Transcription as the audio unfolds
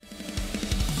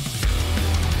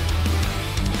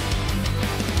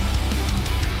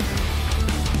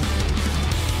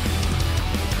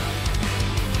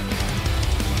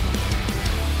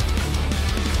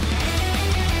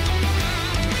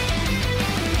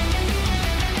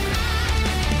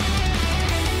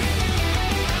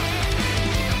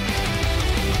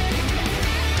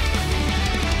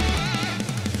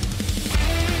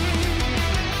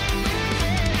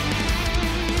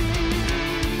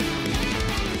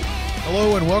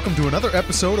Hello and welcome to another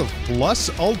episode of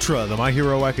Plus Ultra, the My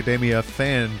Hero Academia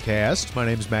fan cast. My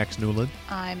name is Max Newland.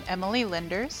 I'm Emily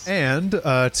Linders. And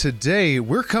today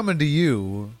we're coming to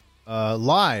you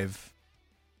live.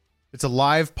 It's a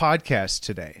live podcast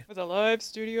today. With a live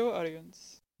studio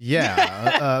audience.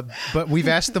 Yeah, but we've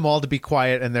asked them all to be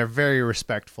quiet and they're very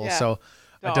respectful, so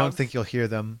dogs. I don't think you'll hear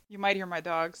them. You might hear my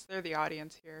dogs. They're the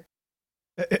audience here.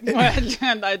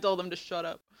 And I told them to shut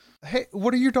up. Hey,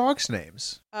 what are your dogs'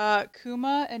 names?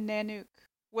 Kuma and Nanook,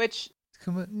 which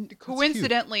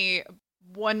coincidentally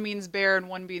one means bear and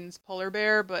one means polar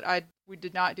bear, but we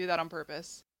did not do that on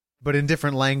purpose. But in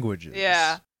different languages.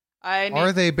 Yeah.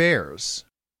 Are they bears?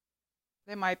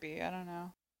 They might be. I don't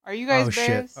know. Are you guys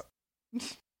bears?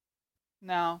 Shit.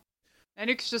 No.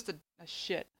 Nanook's just a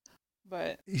shit.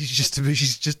 But he's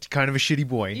just kind of a shitty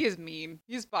boy. He is mean.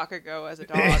 He's Bakugo as a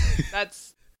dog.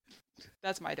 That's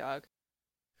my dog.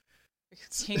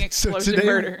 King Explosion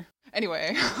Murder.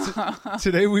 Anyway.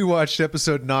 Today we watched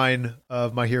episode 9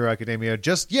 of My Hero Academia.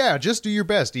 Just do your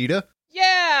best, Ida.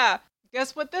 Yeah!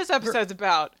 Guess what this episode's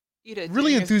about? Ida.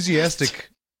 Really enthusiastic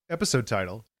episode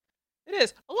title. It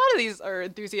is. A lot of these are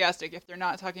enthusiastic if they're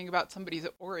not talking about somebody's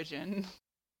origin.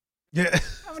 Yeah.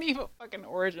 How many fucking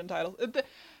origin titles?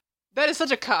 That is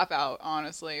such a cop-out,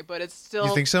 honestly, but it's still...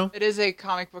 You think so? It is a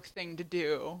comic book thing to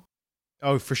do.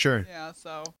 Oh, for sure. Yeah,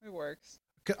 so it works.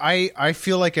 I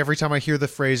feel like every time I hear the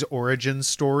phrase origin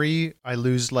story, I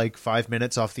lose like 5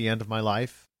 minutes off the end of my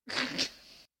life.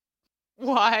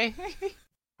 Why?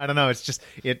 I don't know. It's just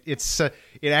it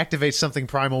activates something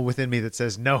primal within me that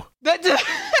says no.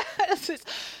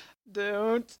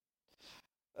 Don't.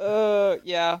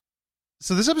 Yeah.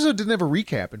 So this episode didn't have a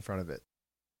recap in front of it.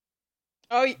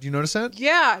 Oh, do you notice that?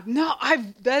 Yeah. No,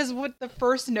 that is what the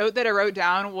first note that I wrote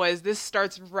down was. This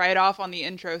starts right off on the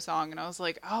intro song, and I was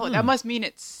like, oh, that must mean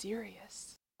it's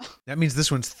serious. That means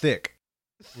this one's thick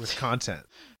with content.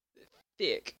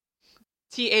 Thick.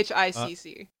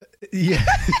 THICC. Yeah.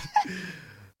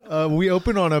 We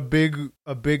open on a big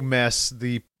mess.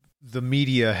 The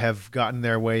media have gotten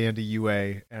their way into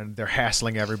UA, and they're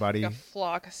hassling everybody. Like a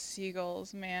flock of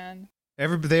seagulls, man.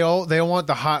 They all want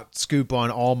the hot scoop on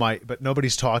All Might, but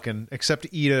nobody's talking except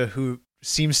Ida, who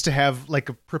seems to have like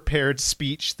a prepared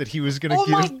speech that he was going to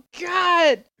give. Oh my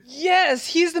god! Yes,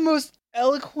 he's the most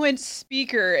eloquent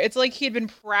speaker. It's like he had been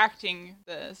practicing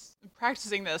this,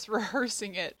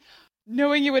 rehearsing it,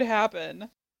 knowing it would happen.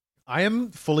 I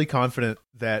am fully confident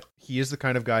that he is the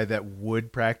kind of guy that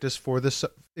would practice for this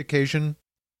occasion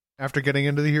after getting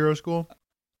into the hero school.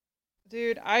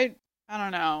 Dude, I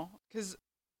don't know, because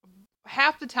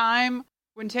half the time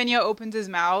when Tenya opens his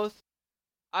mouth,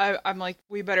 I'm like,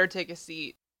 we better take a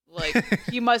seat. Like,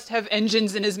 he must have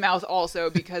engines in his mouth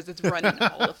also because it's running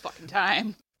all the fucking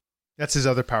time. That's his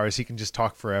other powers. He can just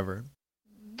talk forever.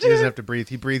 He doesn't have to breathe.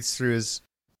 He breathes through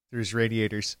his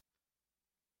radiators.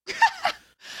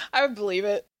 I would believe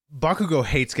it. Bakugo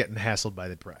hates getting hassled by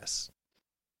the press.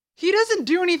 He doesn't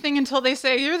do anything until they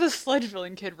say, you're the sledge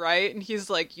villain kid, right? And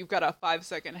he's like, you've got a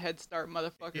 5-second head start,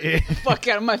 motherfucker. Get the fuck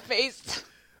out of my face.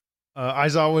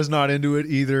 Aizawa's not into it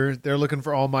either. They're looking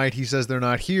for All Might. He says they're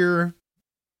not here.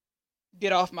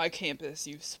 Get off my campus,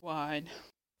 you swine.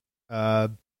 I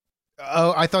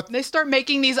thought... They start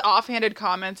making these offhanded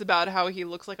comments about how he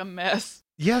looks like a mess.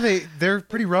 Yeah, they're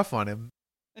pretty rough on him.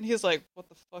 And he's like, what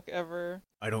the fuck ever.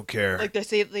 I don't care. Like, they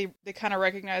say they kind of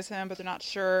recognize him, but they're not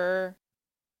sure.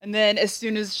 And then as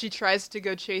soon as she tries to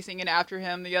go chasing and after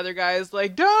him, the other guy is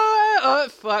like, duh! Oh,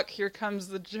 fuck, here comes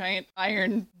the giant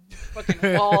iron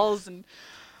fucking walls. And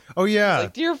oh, yeah.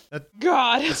 Like, dear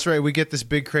God. That's right. We get this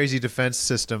big, crazy defense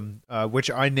system, which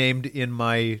I named in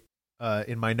my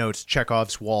notes,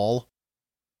 Chekhov's wall.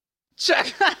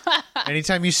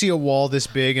 Anytime you see a wall this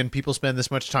big and people spend this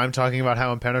much time talking about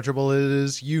how impenetrable it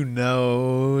is, you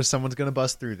know someone's going to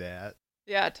bust through that.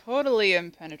 Yeah, totally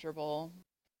impenetrable.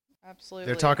 Absolutely.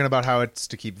 They're talking about how it's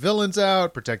to keep villains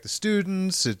out, protect the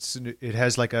students. It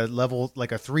has like a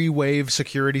 3-wave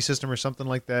security system or something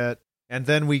like that. And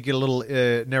then we get a little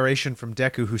narration from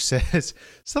Deku who says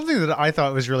something that I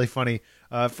thought was really funny.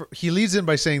 He leads in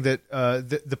by saying that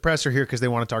the press are here because they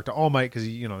want to talk to All Might because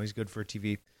he's good for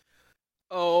TV.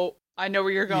 Oh, I know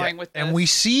where you're going with this. And we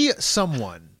see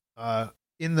someone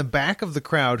in the back of the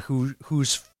crowd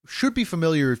who's should be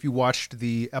familiar if you watched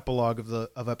the epilogue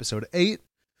of episode 8.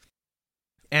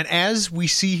 And as we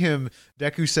see him,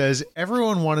 Deku says,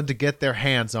 everyone wanted to get their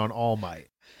hands on All Might.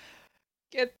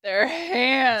 Get their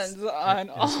hands on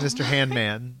All Might. It's Mr.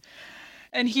 Handman.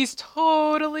 And he's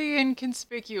totally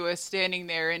inconspicuous standing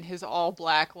there in his all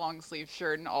black long sleeve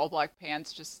shirt and all black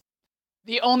pants, just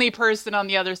the only person on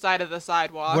the other side of the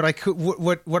sidewalk.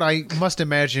 What I must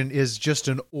imagine is just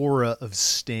an aura of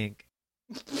stink.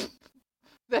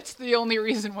 That's the only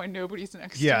reason why nobody's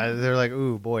next to Yeah, him. they're like,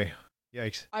 ooh, boy.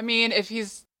 Yikes. I mean, if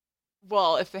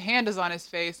the hand is on his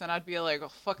face, then I'd be like, oh,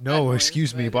 fuck that No, noise.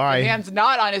 excuse me, But bye. If the hand's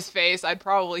not on his face, I'd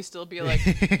probably still be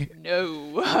like,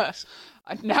 no.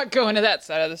 I'm not going to that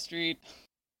side of the street.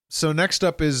 So next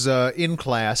up is in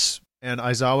class, and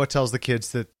Aizawa tells the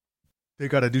kids that they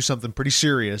got to do something pretty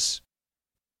serious.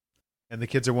 And the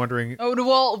kids are wondering... Oh,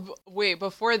 well, wait,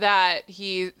 before that,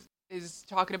 he is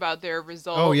talking about their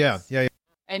results. Oh, yeah.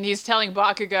 And he's telling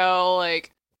Bakugo,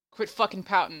 like, quit fucking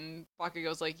pouting.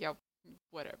 Bakugo's like, yeah,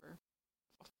 whatever.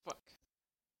 Oh, fuck.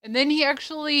 And then he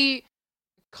actually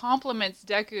compliments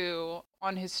Deku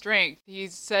on his strength. He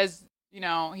says,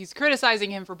 he's criticizing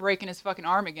him for breaking his fucking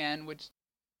arm again, which,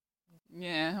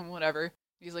 yeah, whatever.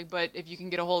 He's like, but if you can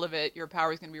get a hold of it, your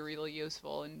power is going to be really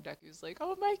useful. And Deku's like,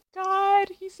 oh my god,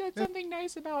 he said something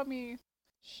nice about me.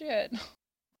 Shit.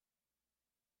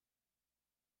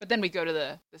 But then we go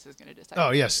to this is going to decide. Oh,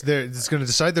 yes, it's going to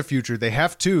decide their future. They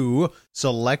have to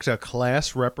select a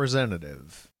class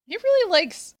representative. He really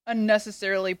likes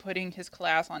unnecessarily putting his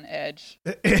class on edge.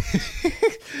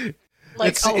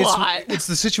 Like, a lot. It's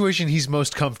the situation he's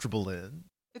most comfortable in.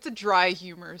 It's a dry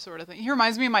humor sort of thing. He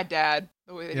reminds me of my dad,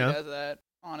 the way that he does that,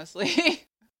 honestly.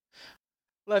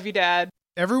 Love you, Dad.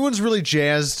 Everyone's really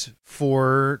jazzed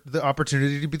for the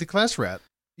opportunity to be the class rep.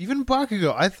 Even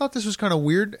Bakugo. I thought this was kind of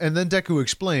weird, and then Deku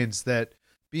explains that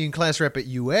being class rep at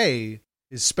UA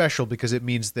is special because it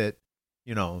means that,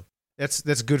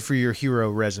 that's good for your hero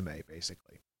resume,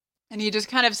 basically. And he just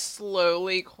kind of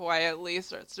slowly, quietly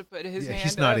starts to put his hand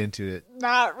he's not up. into it.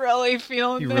 Not really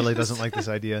feeling He this. really doesn't like this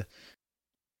idea.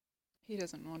 He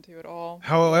doesn't want to at all.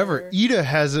 However, Ida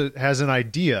has an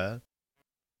idea,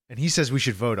 and he says we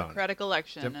should vote on it. Democratic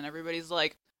election, and everybody's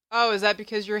like, oh, is that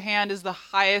because your hand is the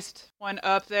highest one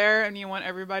up there and you want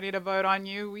everybody to vote on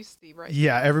you? We see right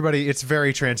Yeah, everybody, it's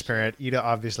very transparent. Ida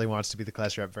obviously wants to be the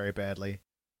class rep very badly.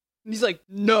 And he's like,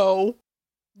 no,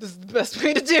 this is the best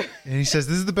way to do it. And he says,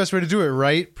 this is the best way to do it,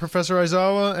 right, Professor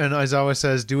Aizawa? And Aizawa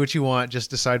says, do what you want, just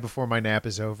decide before my nap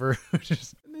is over.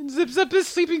 And then zips up his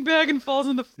sleeping bag and falls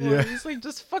on the floor. Yeah. He's like,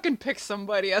 just fucking pick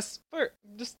somebody. I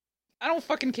don't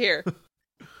fucking care.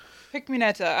 Pick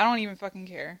Mineta. I don't even fucking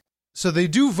care. So they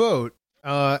do vote,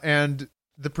 and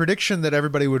the prediction that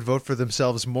everybody would vote for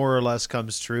themselves more or less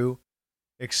comes true,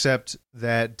 except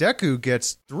that Deku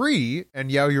gets 3 and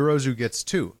Yaoyorozu gets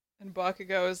 2. And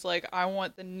Bakugo is like, I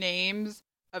want the names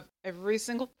of every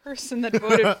single person that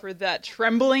voted for that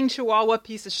trembling chihuahua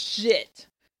piece of shit.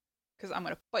 Because I'm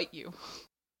going to fight you.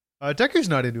 Deku's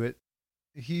not into it.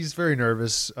 He's very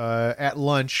nervous. At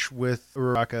lunch with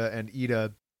Uraraka and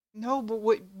Ida. No,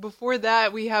 but before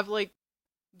that, we have, like,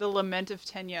 the lament of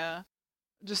Tenya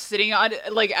just sitting on,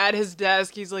 like, at his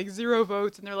desk. He's like, 0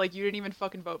 votes. And they're like, you didn't even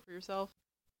fucking vote for yourself.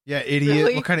 Yeah, idiot.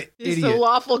 Really? What kind of He's idiot? so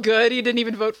lawful good. He didn't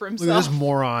even vote for himself. Look at this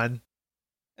moron.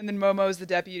 And then Momo's the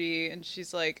deputy, and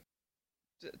she's like,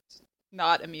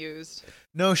 not amused.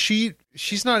 No, she's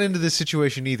not into this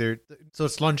situation either. So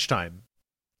it's lunchtime.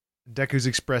 Deku's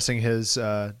expressing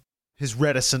his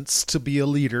reticence to be a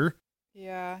leader.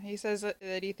 Yeah, he says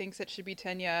that he thinks it should be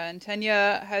Tenya, and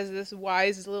Tenya has this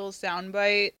wise little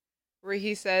soundbite where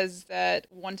he says that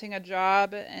wanting a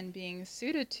job and being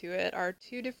suited to it are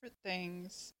 2 different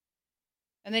things.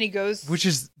 And then he goes... Which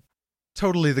is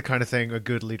totally the kind of thing a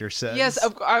good leader says. Yes,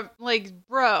 like,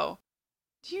 bro,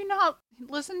 do you not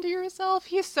listen to yourself?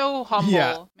 He's so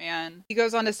humble, man. He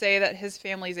goes on to say that his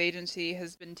family's agency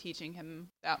has been teaching him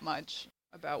that much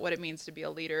about what it means to be a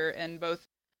leader, and both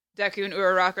Deku and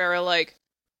Uraraka are like,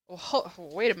 oh,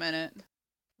 wait a minute.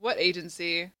 What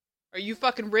agency? Are you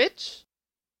fucking rich?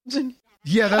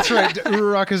 Yeah, that's right.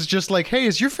 Uraraka's just like, hey,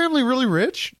 is your family really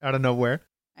rich? Out of nowhere.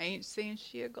 I ain't saying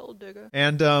she a gold digger.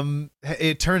 And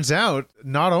it turns out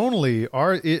not only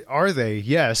are they,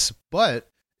 yes, but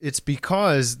it's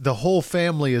because the whole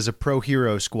family is a pro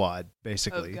hero squad,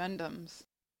 basically. Of Gundams.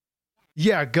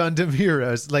 Yeah, Gundam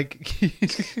heroes. Like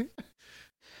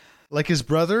like his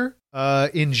brother,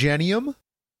 Ingenium,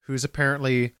 who's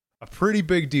apparently a pretty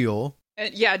big deal.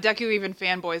 And yeah, Deku even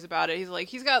fanboys about it. He's like,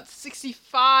 he's got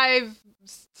 65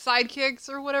 sidekicks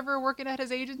or whatever working at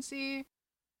his agency.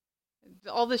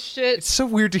 All this shit. It's so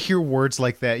weird to hear words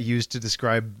like that used to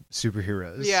describe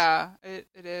superheroes. Yeah, it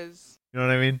is. You know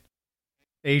what I mean?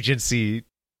 Agency,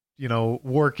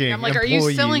 working. I'm like, employees. are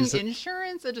you selling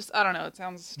insurance? I don't know. It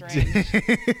sounds strange.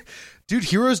 Dude,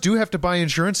 heroes do have to buy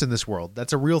insurance in this world.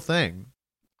 That's a real thing.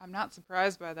 I'm not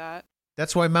surprised by that.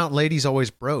 That's why Mount Lady's always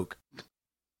broke.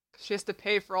 She has to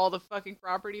pay for all the fucking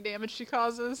property damage she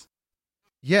causes.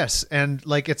 Yes, and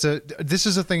like this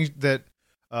is a thing that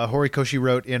Horikoshi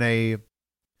wrote in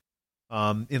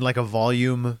like a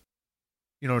volume,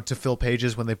 to fill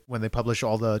pages when they publish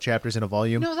all the chapters in a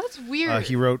volume. No, that's weird.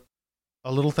 He wrote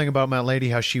a little thing about Mount Lady,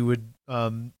 how she would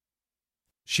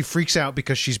she freaks out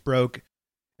because she's broke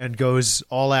and goes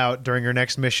all out during her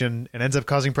next mission and ends up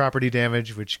causing property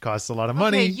damage, which costs a lot of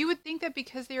money. Okay, you would think that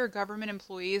because they are government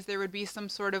employees, there would be some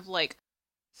sort of like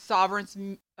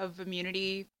sovereign of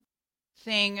immunity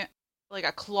thing, like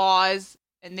a clause,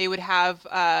 and they would have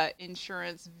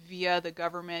insurance via the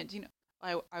government.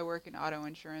 I work in auto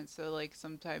insurance, so like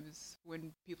sometimes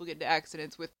when people get into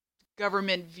accidents with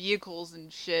government vehicles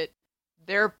and shit,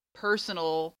 their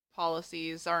personal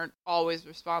policies aren't always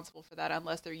responsible for that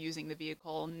unless they're using the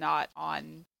vehicle not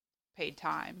on paid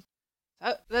time.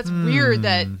 That's weird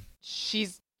that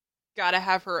she's got to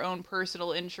have her own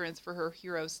personal insurance for her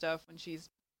hero stuff when she's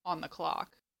on the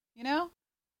clock,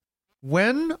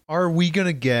 When are we going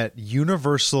to get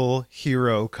universal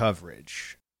hero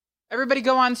coverage? Everybody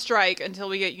go on strike until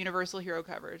we get universal hero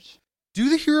coverage. Do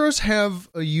the heroes have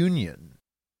a union?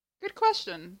 Good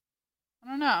question. I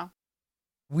don't know.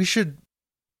 We should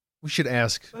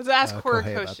ask. Let's ask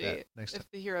Horikoshi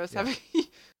if the heroes have a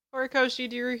Horikoshi,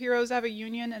 do your heroes have a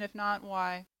union? And if not,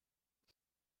 why?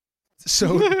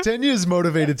 So Tenya is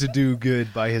motivated to do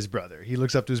good by his brother. He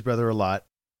looks up to his brother a lot.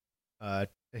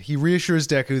 He reassures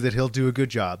Deku that he'll do a good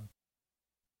job.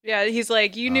 Yeah, he's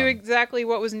like, you knew exactly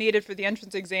what was needed for the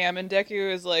entrance exam, and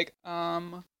Deku is like,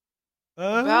 about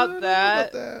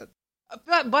that.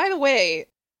 But by the way,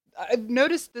 I've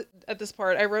noticed that at this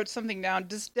part, I wrote something down.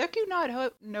 Does Deku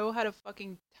not know how to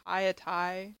fucking tie a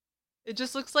tie? It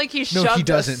just looks like he shoved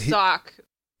a sock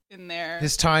in there.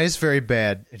 His tie is very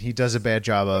bad, and he does a bad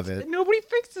job of it. Nobody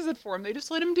fixes it for him. They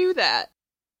just let him do that.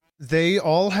 They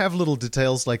all have little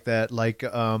details like that. Like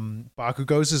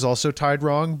Bakugo's is also tied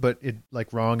wrong, but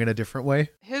wrong in a different way.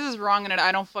 His is wrong in an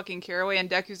I don't fucking care way, and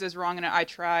Deku's is wrong in an I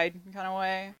tried kind of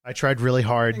way. I tried really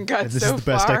hard, and this is the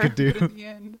best I could do.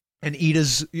 And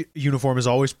Ida's uniform is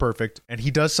always perfect, and he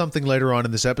does something later on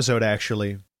in this episode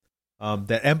actually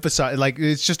that emphasize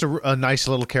it's just a nice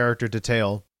little character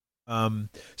detail.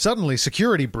 Suddenly,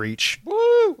 security breach.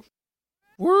 Woo!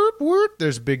 Whoop, whoop.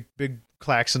 There's big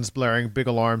klaxons blaring, big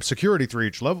alarm. Security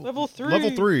breach. Level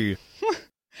 3.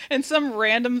 And some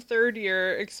random third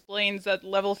year explains that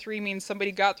level 3 means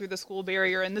somebody got through the school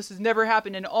barrier, and this has never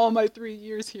happened in all my 3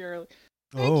 years here.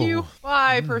 Thank you.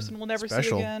 Bye. Person we'll never see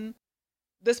again.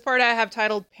 This part I have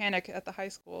titled Panic at the High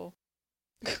School.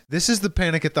 This is the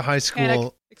Panic at the High School.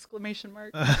 Panic, exclamation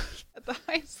mark. At the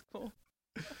high school.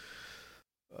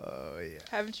 Oh, yeah.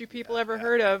 Haven't you people ever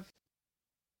heard of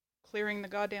clearing the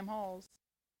goddamn halls?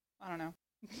 I don't know.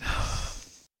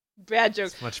 Bad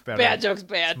jokes. It's much better. Bad jokes,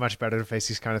 bad. It's much better to face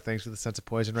these kind of things with a sense of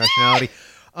poise and rationality.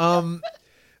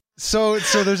 So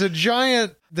there's a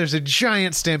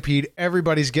giant stampede.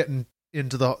 Everybody's getting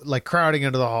into crowding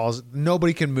into the halls.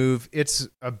 Nobody can move. It's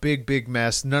a big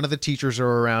mess. None of the teachers are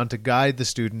around to guide the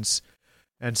students.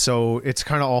 And so it's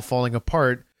kind of all falling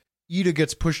apart. Ida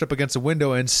gets pushed up against a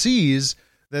window and sees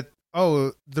that,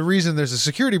 the reason there's a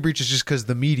security breach is just because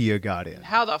the media got in.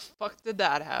 How the fuck did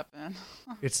that happen?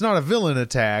 It's not a villain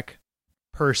attack,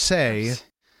 per se,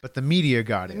 but the media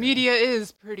got in. The media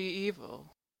is pretty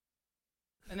evil.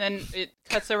 And then it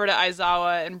cuts over to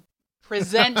Aizawa and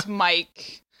present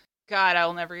Mike. God,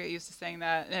 I'll never get used to saying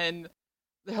that. And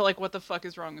they're like, what the fuck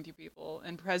is wrong with you people?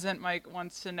 And Present Mike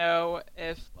wants to know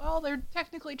if, they're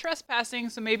technically trespassing,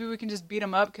 so maybe we can just beat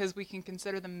them up because we can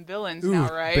consider them villains now,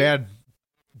 right?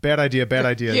 Bad idea.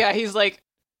 Yeah, he's like,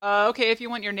 okay, if you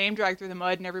want your name dragged through the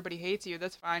mud and everybody hates you,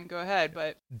 that's fine, go ahead,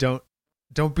 but...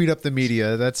 Don't beat up the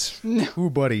media, that's... No. Ooh,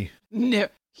 buddy. No.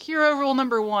 Hero rule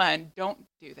number 1, don't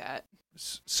do that.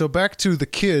 So back to the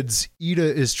kids,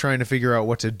 Ida is trying to figure out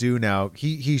what to do now.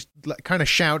 He kind of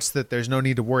shouts that there's no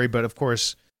need to worry, but of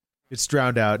course it's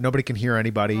drowned out. Nobody can hear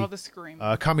anybody. All the screaming.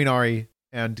 Kaminari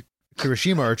and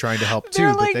Kirishima are trying to help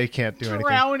too, but they can't do anything. They're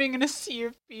drowning in a sea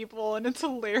of people, and it's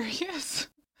hilarious.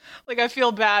 I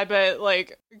feel bad, but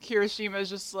Kirishima is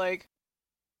just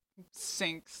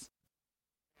sinks.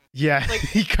 Yeah,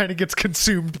 he kind of gets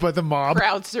consumed by the mob.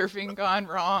 Crowd surfing gone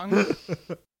wrong.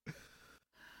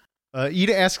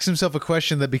 Ida asks himself a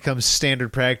question that becomes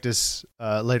standard practice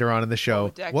later on in the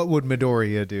show. What would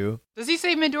Midoriya do? Does he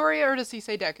say Midoriya or does he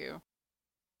say Deku?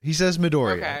 He says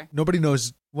Midoriya. Okay. Nobody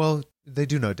knows. Well, they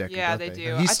do know Deku. Yeah, they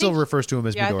do. He still refers to him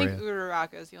as Midoriya. I think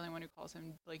Uraraka is the only one who calls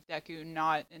him Deku,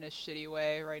 not in a shitty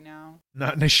way right now.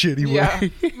 Not in a shitty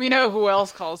way. We know who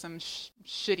else calls him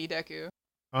shitty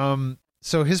Deku.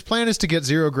 So his plan is to get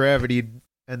zero gravity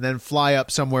and then fly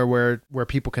up somewhere where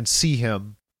people can see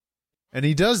him. And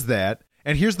he does that.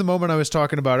 And here's the moment I was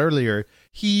talking about earlier.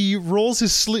 He rolls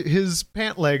his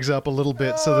pant legs up a little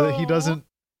bit so that he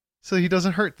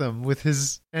doesn't hurt them with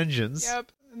his engines.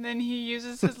 Yep. And then he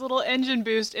uses his little engine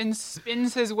boost and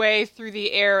spins his way through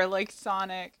the air like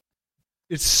Sonic.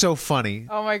 It's so funny.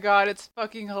 Oh my god, it's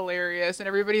fucking hilarious. And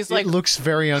everybody's like... It looks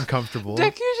very uncomfortable.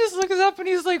 Deku just looks up and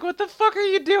he's like, what the fuck are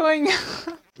you doing?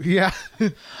 Yeah.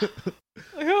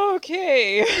 Like,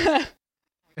 okay.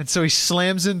 And so he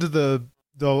slams into the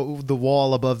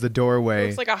wall above the doorway.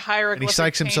 It's like a hieroglyphic and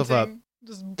he psychs himself up.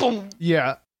 Just boom.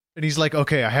 Yeah. And he's like,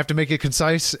 okay, I have to make it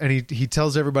concise. And he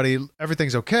tells everybody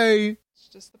everything's okay. It's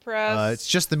just the press. It's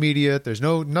just the media. There's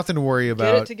nothing to worry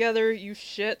about. Get it together, you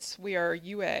shits. We are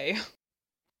UA.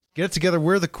 Get it together.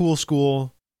 We're the cool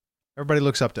school. Everybody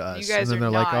looks up to us. You guys and then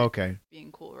are they're not like, okay. being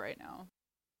cool right now.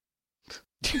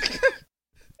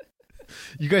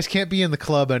 You guys can't be in the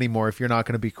club anymore if you're not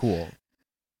going to be cool.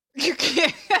 You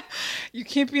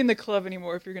can't be in the club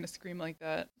anymore if you're going to scream like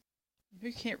that.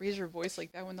 You can't raise your voice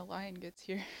like that when the lion gets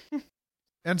here.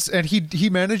 And he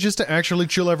manages to actually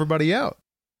chill everybody out.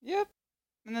 Yep.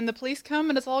 And then the police come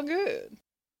and it's all good.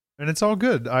 And it's all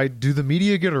good. Do the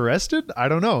media get arrested? I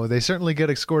don't know. They certainly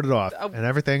get escorted off, and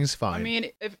everything's fine. I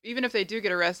mean, even if they do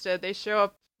get arrested, they show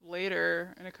up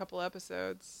later in a couple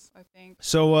episodes, I think.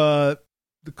 So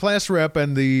the class rep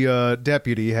and the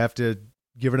deputy have to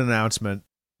give an announcement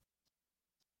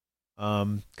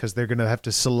because they're going to have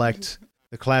to select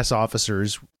the class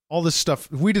officers. All this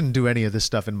stuff. We didn't do any of this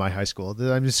stuff in my high school.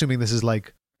 I'm assuming this is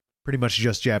like pretty much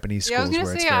just Japanese schools. Yeah, I was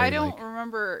going to say, I don't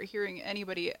remember hearing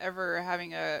anybody ever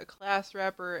having a class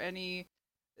rep or any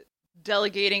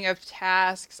delegating of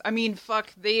tasks. I mean,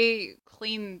 fuck, they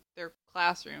clean their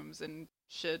classrooms and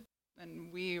shit,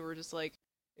 and we were just like,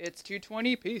 it's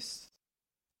 2:20, peace.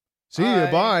 See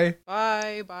ya, bye.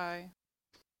 Bye.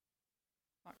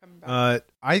 Not coming back.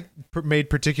 I made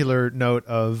particular note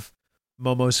of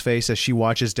Momo's face as she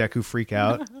watches Deku freak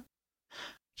out.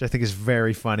 Which I think is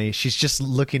very funny. She's just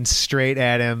looking straight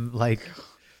at him like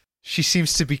she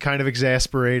seems to be kind of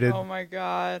exasperated. Oh my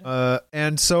god.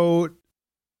 And so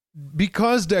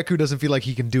because Deku doesn't feel like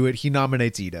he can do it, he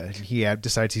nominates Ida. And he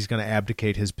decides he's going to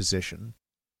abdicate his position.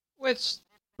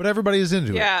 But everybody is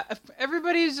into it. Yeah,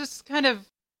 everybody's just kind of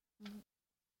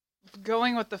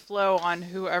going with the flow on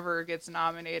whoever gets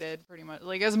nominated, pretty much.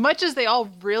 Like, as much as they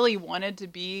all really wanted to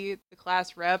be the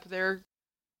class rep, they're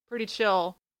pretty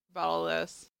chill about all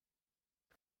this.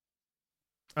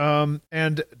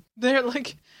 And they're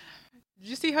like, did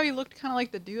you see how he looked kind of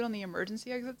like the dude on the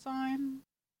emergency exit sign?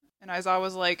 And Aizawa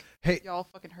was like, hey, y'all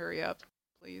fucking hurry up,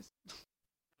 please.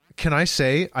 Can I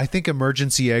say, I think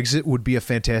emergency exit would be a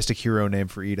fantastic hero name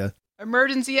for Ida.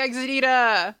 Emergency exit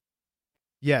Ida.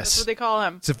 Yes. That's what they call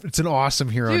him. It's an awesome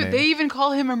hero name. Dude, they even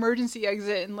call him emergency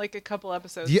exit in like a couple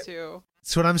episodes too.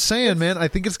 That's what I'm saying, man. I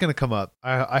think it's going to come up.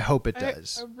 I hope it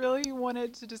does. I really want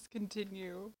it to just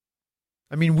continue.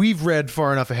 I mean, we've read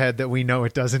far enough ahead that we know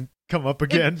it doesn't come up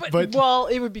again. But well,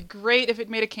 it would be great if it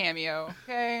made a cameo,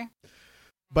 okay?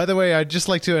 By the way, I'd just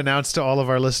like to announce to all of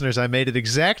our listeners I made it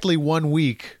exactly 1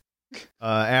 week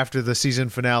after the season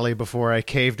finale before I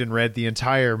caved and read the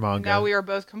entire manga. Now we are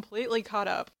both completely caught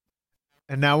up.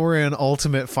 And now we're in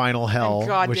ultimate final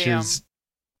hell, which is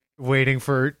waiting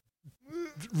for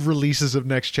releases of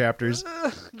next chapters.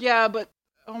 Yeah, but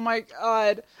oh my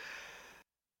god.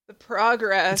 The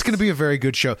progress. It's going to be a very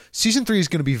good show. Season 3 is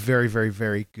going to be very, very,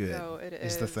 very good. Oh, it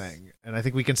is the thing. And I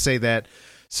think we can say that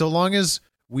so long as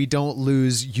we don't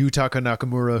lose Yutaka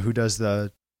Nakamura, who does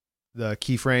the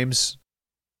keyframes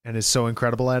and is so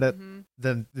incredible at it,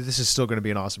 then this is still going to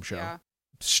be an awesome show. Yeah.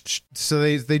 So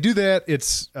they do that.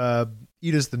 It's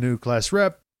Ida's the new class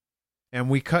rep, and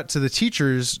we cut to the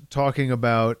teachers talking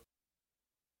about,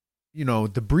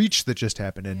 the breach that just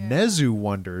happened, and Nezu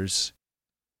wonders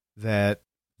that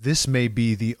this may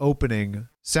be the opening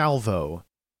salvo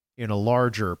in a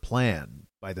larger plan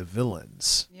by the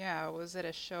villains. Yeah, was it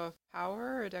a show of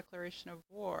power or a declaration of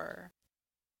war?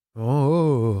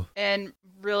 Oh. And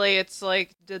really, it's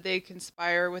like, did they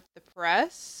conspire with the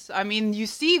press? I mean, you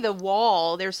see the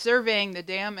wall. They're surveying the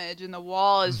damage, and the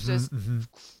wall is just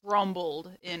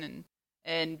crumbled in.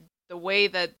 And the way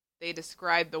that they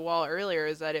described the wall earlier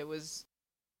is that it was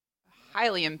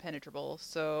highly impenetrable.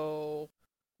 So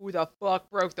who the fuck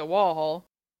broke the wall?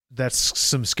 That's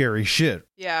some scary shit.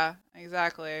 Yeah,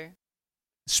 exactly.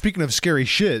 Speaking of scary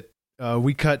shit,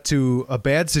 we cut to a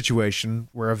bad situation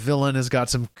where a villain has got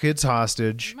some kids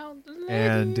hostage,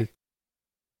 and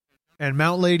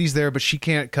Mount Lady's there, but she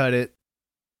can't cut it.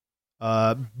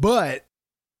 But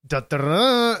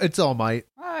it's All Might.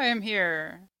 I am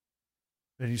here.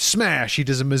 And he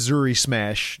does a Missouri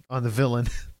smash on the villain.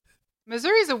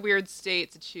 Missouri's a weird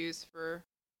state to choose for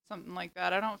something like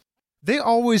that. I don't. They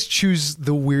always choose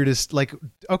the weirdest. Like,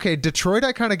 okay, Detroit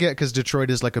I kind of get because Detroit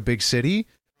is like a big city,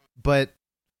 but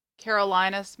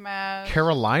Carolina smash.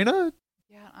 Carolina?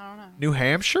 Yeah, I don't know. New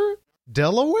Hampshire?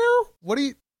 Delaware? What do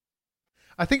you...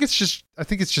 I think it's just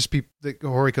people that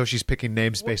Horikoshi's picking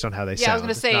names based on how they sound. Yeah, I was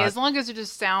going to say, as long as it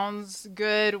just sounds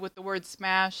good with the word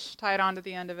smash tied onto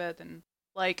the end of it, then,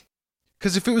 like...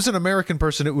 Because if it was an American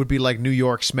person, it would be like New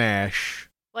York smash.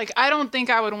 Like, I don't think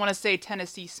I would want to say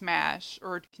Tennessee smash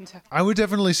or Kentucky. I would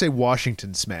definitely say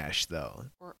Washington smash, though.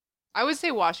 Or I would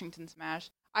say Washington smash.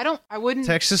 I wouldn't...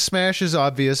 Texas smash is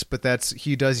obvious, but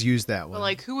he does use that one. But,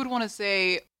 like, who would want to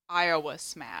say Iowa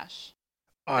smash?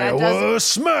 Iowa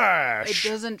smash! It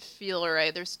doesn't feel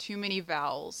right. There's too many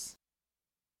vowels.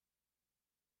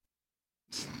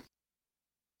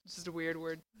 This is a weird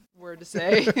word to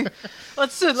say.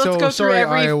 let's go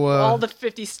through all the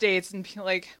 50 states and be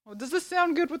like, well, does this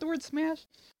sound good with the word smash?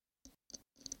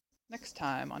 Next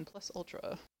time on Plus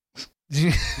Ultra.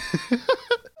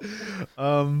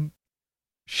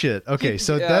 Shit. Okay,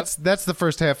 so that's the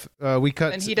first half. We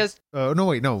cut. And he does.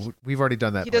 No, we've already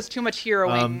done that. He does too much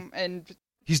heroing, and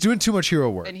he's doing too much hero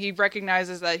work. And he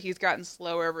recognizes that he's gotten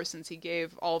slower ever since he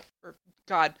gave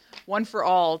one for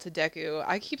all to Deku.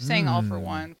 I keep saying all for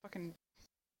one. Fucking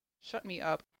shut me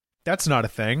up. That's not a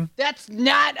thing. That's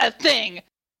not a thing.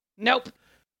 Nope.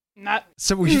 Not.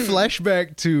 So we flash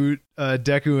back to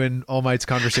Deku and All Might's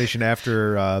conversation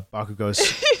after Bakugo's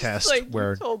test, like,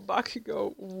 where you told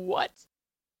Bakugo what?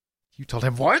 You told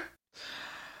him what?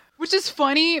 Which is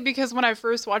funny because when I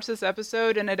first watched this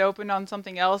episode and it opened on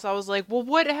something else, I was like, well,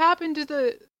 what happened to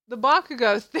the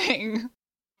Bakugo thing?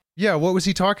 Yeah, what was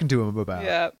he talking to him about?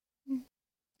 Yeah.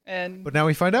 But now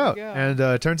we find out. And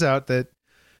it turns out that,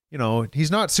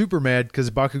 he's not super mad because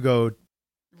Bakugo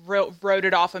wrote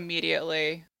it off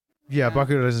immediately. Yeah,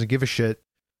 Bakugo doesn't give a shit.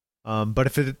 But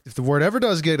if the word ever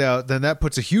does get out, then that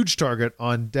puts a huge target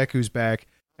on Deku's back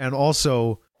and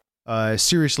also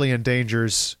seriously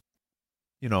endangers,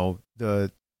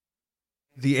 the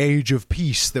age of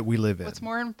peace that we live in. What's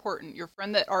more important, your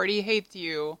friend that already hates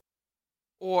you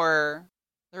or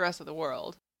the rest of the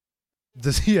world?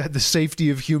 The safety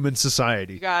of human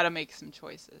society. You gotta make some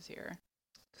choices here.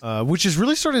 Which is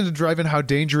really starting to drive in how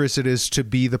dangerous it is to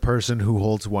be the person who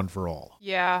holds one for all.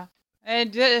 Yeah.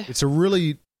 And it's a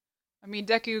really... I mean,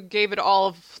 Deku gave it all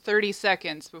of 30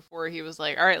 seconds before he was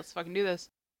like, all right, let's fucking do this.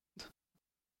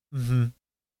 Mm-hmm. Of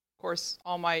course,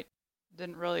 All Might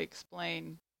didn't really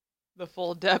explain the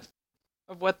full depth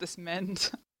of what this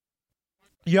meant.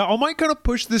 Yeah, All Might kind of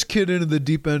pushed this kid into the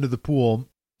deep end of the pool.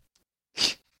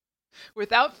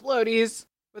 Without floaties,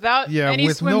 without any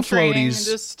with swim no training, floaties. And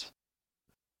just,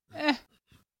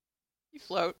 you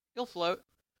float. You'll float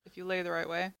if you lay the right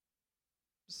way.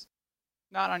 Just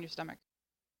not on your stomach.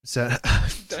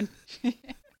 Done.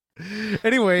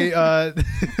 Anyway,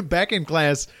 back in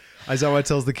class, Aizawa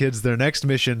tells the kids their next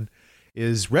mission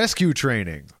is rescue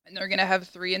training. And they're going to have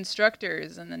 3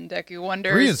 instructors, and then Deku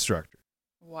wonders... 3 instructors?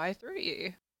 Why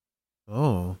 3?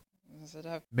 Oh.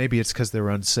 Maybe it's because they're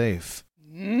unsafe.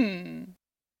 And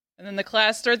then the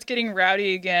class starts getting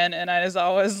rowdy again, and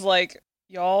Aizawa's like,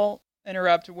 y'all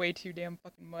interrupt way too damn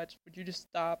fucking much. Would you just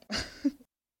stop?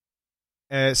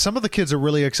 Some of the kids are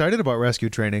really excited about rescue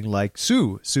training, like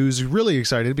Sue. Sue's really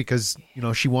excited because,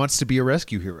 she wants to be a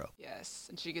rescue hero. Yes,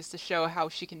 and she gets to show how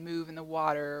she can move in the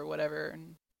water or whatever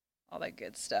and all that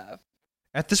good stuff.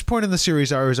 At this point in the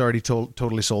series, I was already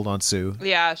totally sold on Sue.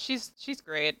 Yeah, she's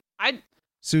great.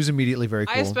 Sue's immediately very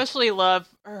cool. I especially love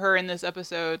her in this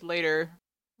episode later.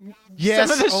 Yes,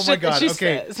 some of the oh shit my god, that she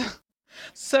okay. says.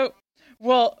 So,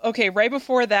 right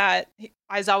before that,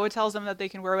 Aizawa tells them that they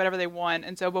can wear whatever they want.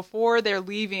 And so before they're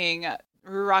leaving,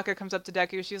 Uraraka comes up to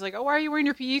Deku. She's like, oh, why are you wearing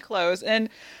your PE clothes? And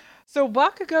so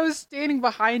Bakugo's standing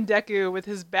behind Deku with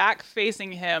his back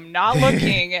facing him, not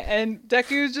looking. And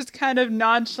Deku just kind of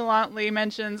nonchalantly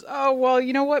mentions, oh, well,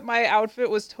 you know what? My outfit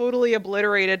was totally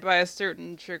obliterated by a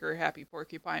certain trigger-happy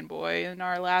porcupine boy in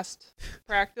our last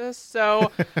practice. So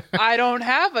I don't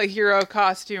have a hero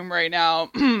costume right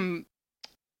now.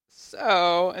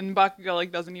 So, and Bakugo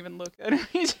doesn't even look at him.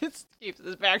 He just keeps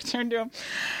his back turned to him.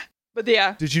 But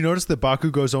yeah. Did you notice that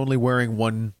Bakugo's only wearing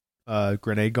one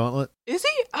grenade gauntlet? Is he?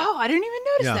 Oh, I didn't even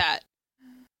notice that.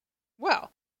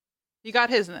 Well, he got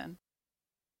his then.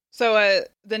 So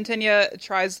then Tenya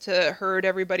tries to herd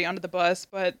everybody onto the bus,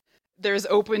 but there's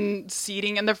open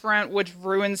seating in the front, which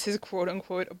ruins his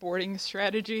quote-unquote aborting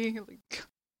strategy.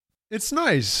 It's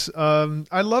nice.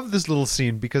 I love this little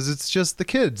scene because it's just the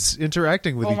kids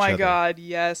interacting with each other. Oh my god,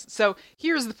 yes. So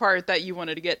here's the part that you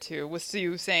wanted to get to, with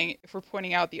Sue saying, for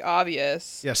pointing out the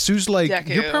obvious. Yeah, Sue's like,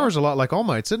 Deku. your power's a lot like All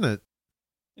Might's, isn't it?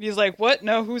 And he's like, what?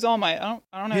 No, who's All Might? I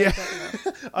don't know. Yeah. Who you're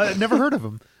talking about. I never heard of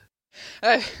him.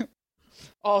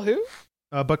 All who?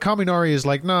 But Kaminari is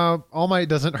like, no, All Might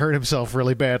doesn't hurt himself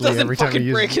really badly every time he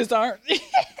uses break his arm. He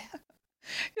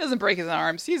doesn't break his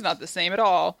arms. He's not the same at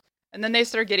all. And then they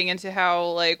start getting into how,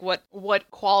 like,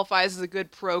 what qualifies as a good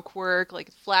pro quirk,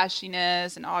 like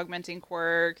flashiness and augmenting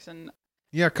quirks. And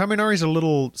Yeah, Kaminari's a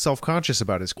little self-conscious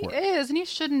about his quirk. he is, and he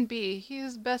shouldn't be.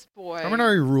 He's best boy.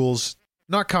 Kaminari rules.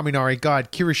 Not Kaminari,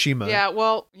 God, Kirishima. Yeah,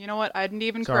 well, you know what? I didn't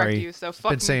even correct you, so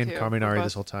fuck I've been saying me too. Kaminari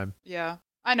this whole time. Yeah,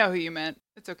 I know who you meant.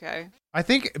 It's okay. I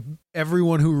think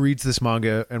everyone who reads this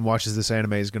manga and watches this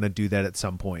anime is going to do that at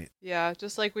some point. Yeah,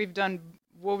 just like we've done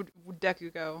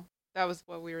Dekugo. That was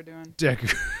what we were doing.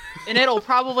 Deku. And it'll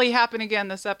probably happen again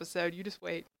this episode. You just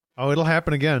wait. Oh, it'll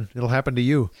happen again. It'll happen to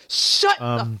you. Shut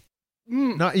up.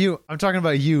 Not you. I'm talking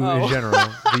about you in general.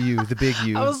 The big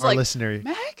you, I was our like, listener.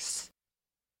 Max?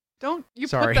 Don't you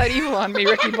Sorry. put that evil on me,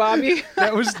 Ricky Bobby.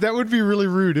 That would be really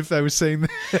rude if I was saying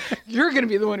that. You're going to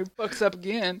be the one who fucks up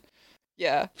again.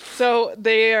 Yeah. So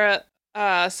they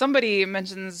are... somebody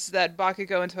mentions that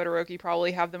Bakugo and Todoroki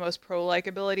probably have the most pro-like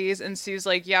abilities, and Sue's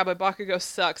like, yeah, but Bakugo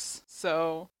sucks,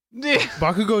 so...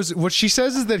 Bakugo's, what she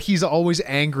says is that he's always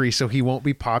angry, so he won't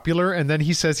be popular, and then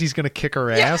he says he's gonna kick her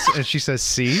ass, and she says,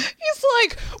 see? He's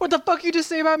like, what the fuck you just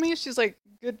say about me? She's like,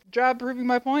 good job proving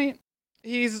my point.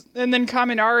 And then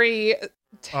Kaminari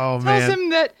tells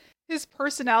him that his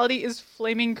personality is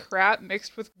flaming crap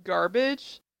mixed with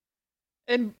garbage,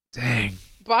 and dang,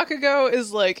 Bakugo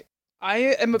is like, I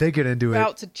am they get into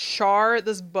about to char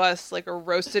this bus like a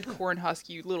roasted corn husk,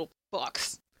 you little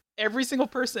fucks. Every single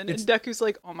person. And Deku's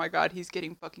like, oh my god, he's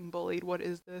getting fucking bullied. What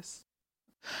is this?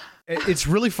 It's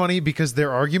really funny because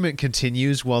their argument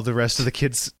continues while the rest of the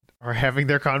kids are having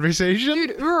their conversation.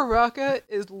 Dude, Uraraka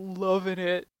is loving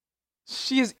it.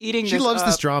 She is eating She loves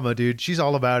this drama, dude. She's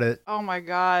all about it. Oh my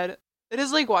god. It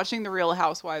is like watching The Real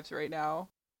Housewives right now.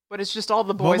 But it's just all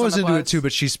the boys Momo's on the into bus. it too,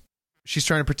 but she's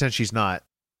trying to pretend she's not.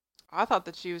 I thought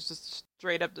that she was just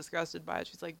straight up disgusted by it.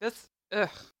 She's like, this, ugh,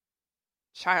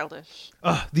 childish.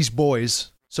 Ugh, these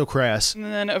boys. So crass. And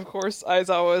then, of course,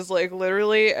 Aizawa was like,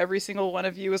 literally, every single one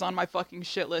of you is on my fucking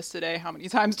shit list today. How many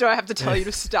times do I have to tell you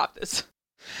to stop this?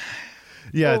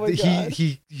 Yeah, Oh my God.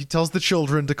 he tells the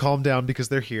children to calm down because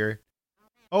they're here.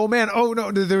 Oh man, oh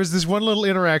no, there was this one little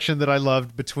interaction that I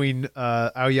loved between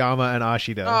Aoyama and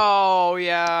Ashida. Oh,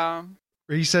 yeah.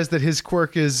 Where he says that his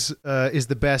quirk is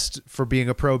the best for being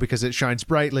a pro because it shines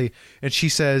brightly, and she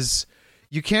says,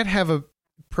 "You can't have a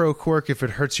pro quirk if it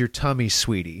hurts your tummy,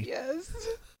 sweetie." Yes.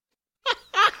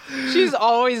 She's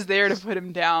always there to put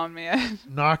him down, man.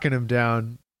 Knocking him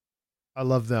down. I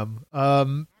love them.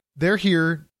 They're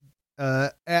here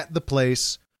at the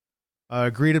place,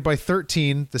 greeted by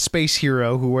 13, the space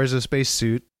hero who wears a space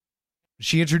suit.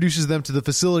 She introduces them to the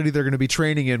facility they're going to be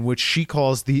training in, which she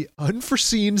calls the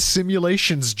Unforeseen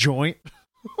Simulations Joint.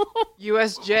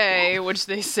 USJ, which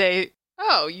they say,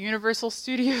 oh, Universal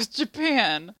Studios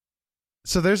Japan.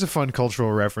 So there's a fun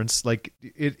cultural reference. Like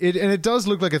it does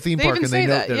look like a theme They park, even and they say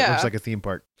note that, that it yeah. looks like a theme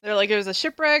park. They're like, there's a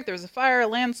shipwreck, there's a fire, a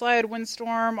landslide,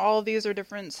 windstorm. All of these are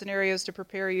different scenarios to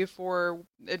prepare you for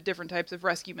different types of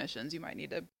rescue missions you might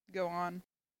need to go on.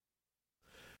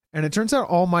 And it turns out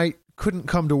All Might couldn't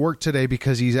come to work today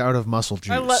because he's out of muscle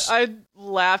juice. I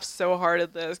laughed so hard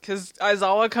at this because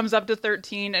Aizawa comes up to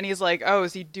 13 and he's like, oh,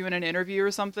 is he doing an interview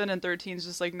or something? And 13's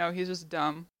just like, no, he's just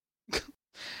dumb. And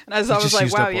Aizawa's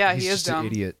like, wow, yeah, he is dumb.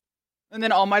 An idiot. And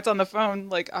then All Might's on the phone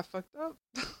like, I fucked up.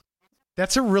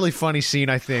 That's a really funny scene,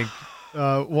 I think.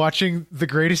 Watching the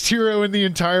greatest hero in the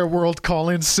entire world call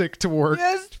in sick to work.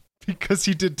 Yes. Because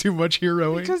he did too much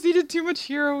heroing. Because he did too much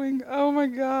heroing. Oh my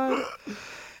god.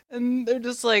 And they're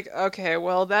just like, okay,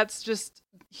 well, that's just...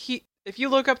 If you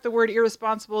look up the word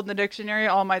irresponsible in the dictionary,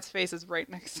 All Might's face is right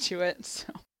next to it,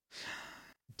 so...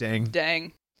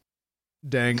 Dang.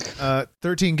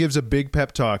 13 gives a big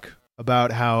pep talk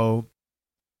about how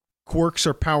quirks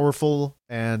are powerful,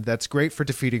 and that's great for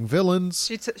defeating villains.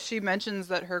 She mentions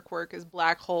that her quirk is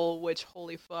Black Hole, which,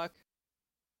 holy fuck.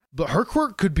 But her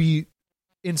quirk could be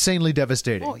insanely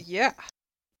devastating. Oh, yeah.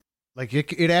 Like,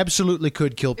 it absolutely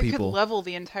could kill It people. could level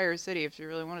the entire city if she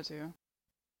really wanted to.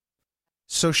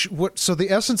 So So the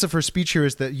essence of her speech here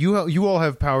is that you all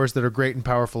have powers that are great and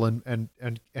powerful and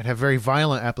have very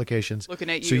violent applications. Looking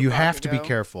at you, so you Bakugo. have to be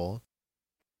careful.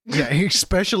 Yeah,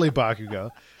 especially Bakugo.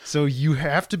 So you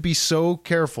have to be so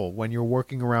careful when you're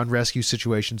working around rescue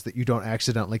situations that you don't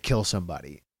accidentally kill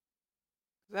somebody.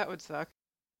 That would suck.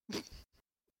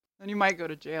 Then you might go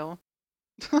to jail.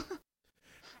 And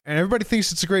everybody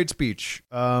thinks it's a great speech.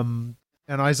 And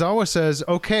Aizawa says,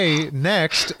 okay,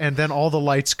 next, and then all the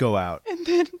lights go out. And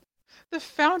then the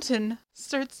fountain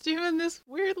starts doing this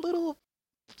weird little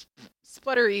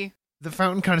sputtery. The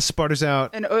fountain kind of sputters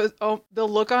out. And the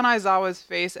look on Aizawa's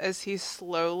face as he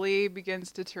slowly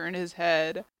begins to turn his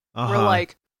head. We're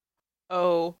like,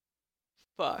 oh,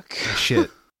 fuck.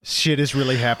 Shit is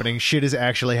really happening. Shit is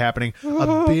actually happening.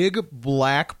 A big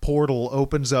black portal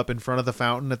opens up in front of the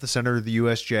fountain at the center of the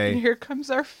USJ. And here comes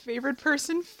our favorite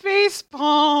person,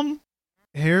 Facepalm.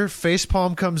 Here,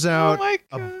 Facepalm comes out. Oh my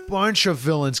God. A bunch of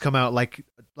villains come out, like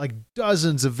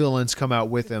dozens of villains come out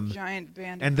with him. Giant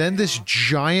band. And then this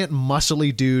giant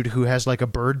muscly dude who has like a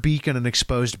bird beak and an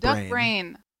exposed Duck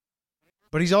brain.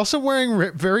 But he's also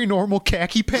wearing very normal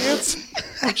khaki pants,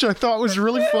 which I thought was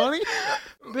really funny.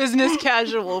 Business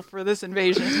casual for this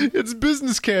invasion. It's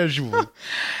business casual.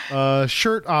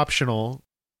 Shirt optional.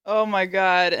 Oh my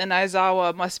God. And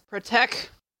Aizawa must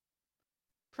protect.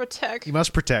 He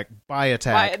must protect by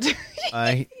attack.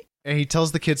 And he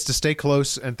tells the kids to stay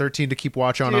close and 13 to keep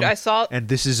watch on him. Dude, I saw. And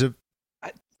this is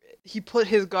he put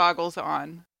his goggles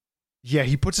on. Yeah,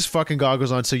 he puts his fucking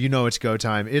goggles on so you know it's go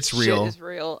time. It's real. Shit is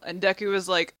real. And Deku was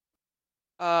like,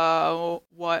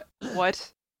 what?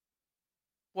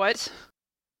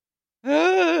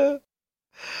 And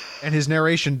his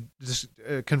narration just,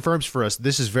 confirms for us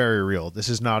this is very real. This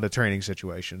is not a training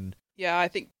situation. Yeah, I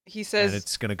think he says... And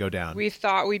it's going to go down. We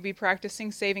thought we'd be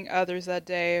practicing saving others that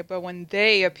day, but when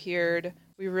they appeared,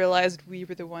 we realized we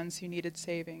were the ones who needed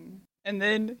saving. And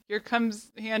then here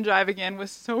comes Hand Drive again with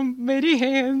so many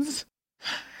hands.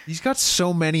 He's got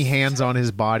so many hands on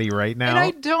his body right now. And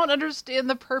I don't understand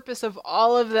the purpose of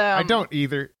all of them. I don't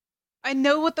either. I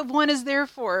know what the one is there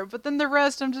for, but then the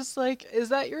rest I'm just like, is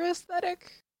that your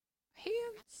aesthetic?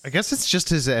 Hands? I guess it's just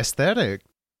his aesthetic.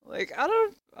 Like, I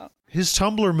don't... His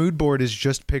Tumblr mood board is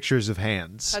just pictures of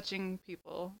hands. Touching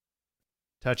people.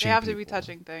 They have to be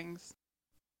touching things.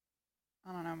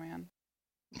 I don't know, man.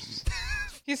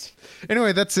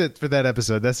 Anyway, that's it for that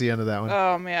episode. That's the end of that one.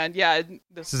 Oh, man. Yeah.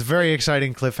 This is a very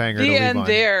exciting cliffhanger to the leave end on.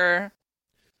 there.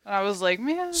 I was like,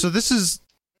 man. So this is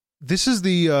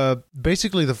the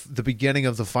basically the beginning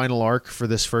of the final arc for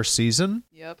this first season.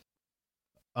 Yep.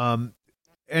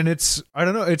 And it's, I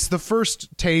don't know, it's the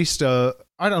first taste. I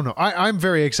don't know. I'm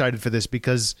very excited for this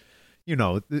because, you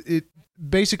know, it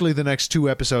basically the next 2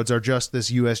 episodes are just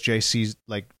this USJC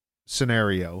like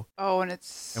scenario. Oh, and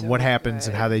it's and what happens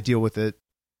and how they deal with it.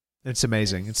 It's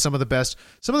amazing. It's some of the best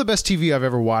TV I've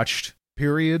ever watched.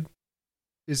 Period.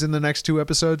 Is in the next 2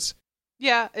 episodes.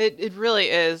 Yeah, it really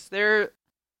is. They're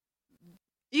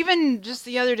even just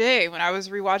the other day when I was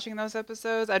rewatching those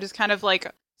episodes, I just kind of like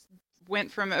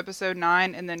went from episode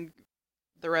 9 and then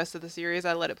the rest of the series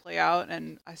I let it play out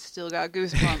and I still got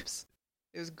goosebumps.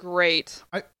 It was great.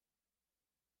 I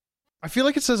feel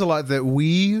like it says a lot that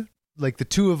we, like the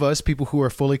 2 of us, people who are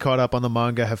fully caught up on the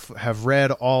manga, have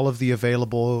read all of the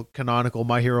available canonical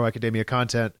My Hero Academia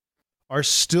content, are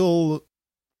still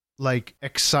like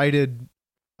excited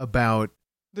about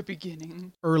the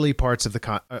beginning, early parts of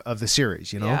the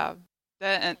series. You know,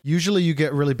 yeah. Usually you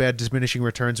get really bad diminishing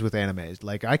returns with animes.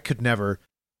 Like I could never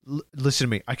listen to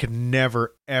me. I could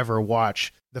never ever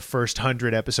watch the first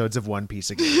 100 episodes of One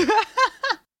Piece again.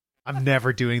 I'm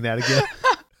never doing that again.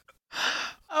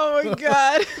 Oh my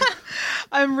God.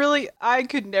 I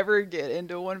could never get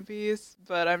into One Piece,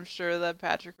 but I'm sure that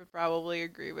Patrick would probably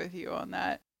agree with you on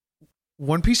that.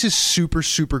 One Piece is super,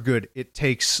 super good. It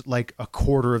takes like a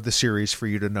quarter of the series for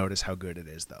you to notice how good it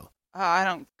is, though. I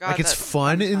don't. God, like it's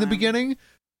fun in the beginning,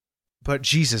 but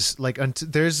Jesus, like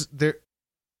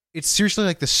it's seriously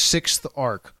like the 6th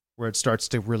arc where it starts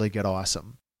to really get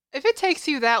awesome. If it takes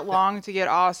you that long to get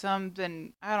awesome,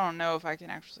 then I don't know if I can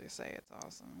actually say it's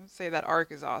awesome. I'd say that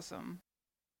arc is awesome.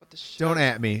 But the show... Don't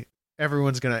at me.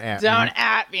 Everyone's going to at me. Don't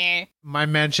at me. My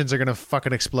mentions are going to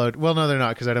fucking explode. Well, no, they're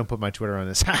not because I don't put my Twitter on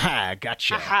this. Haha,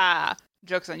 gotcha. Haha.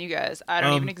 Joke's on you guys. I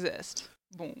don't even exist.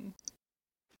 Boom.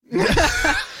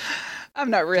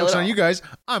 I'm not real Joke's at all. on you guys.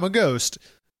 I'm a ghost.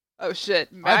 Oh, shit.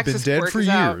 I've been dead for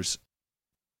years.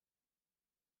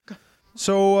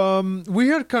 So, we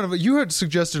had you had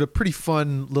suggested a pretty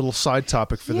fun little side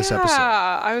topic for this episode.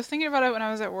 Yeah, I was thinking about it when I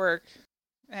was at work.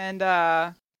 And,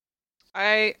 I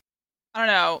don't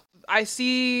know. I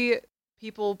see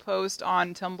people post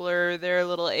on Tumblr their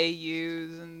little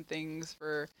AUs and things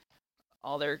for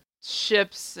all their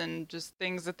ships and just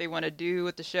things that they want to do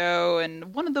with the show.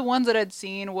 And one of the ones that I'd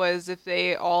seen was if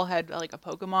they all had like a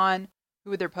Pokemon, who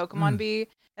would their Pokemon be?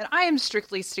 And I am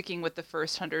strictly sticking with the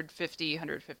first 150,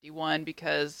 151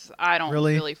 because I don't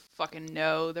Really? really fucking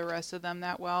know the rest of them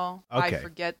that well. Okay. I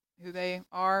forget who they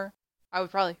are. I would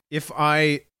probably.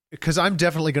 Because I'm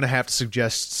definitely going to have to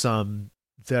suggest some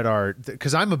that are,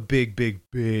 because I'm a big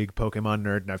Pokemon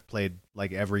nerd and I've played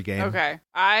like every game. Okay.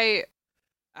 I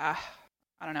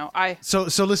don't know. So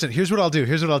listen, here's what I'll do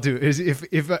is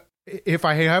if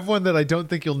I have one that I don't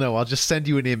think you'll know, I'll just send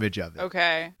you an image of it.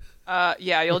 Okay.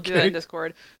 Yeah, you'll do that in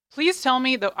Discord. Please tell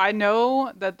me, though, I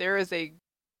know that there is a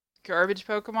garbage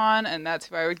Pokemon, and that's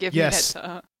who I would give. Yes.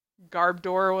 Garbodor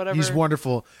or whatever. He's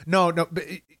wonderful. No, but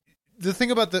the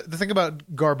thing about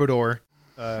Garbodor,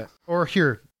 or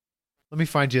here, let me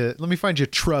find you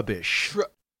Trubbish.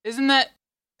 Isn't that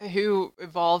who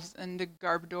evolves into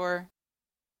Garbodor?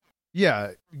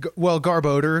 Yeah, well,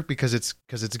 Garbodor because it's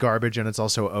garbage and it's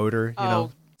also odor. You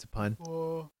know, it's a pun.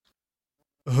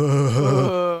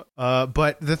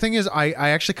 But the thing is, I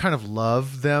actually kind of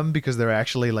love them because they're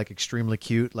actually like extremely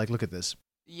cute. Like, look at this.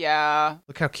 Yeah.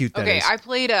 Look how cute that is. Okay, I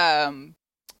played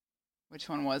which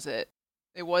one was it?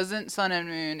 It wasn't Sun and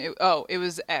Moon. It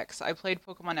was X. I played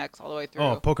Pokemon X all the way through.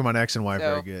 Oh, Pokemon X and Y, so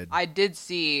very good. I did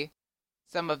see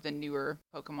some of the newer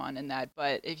Pokemon in that,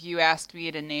 but if you asked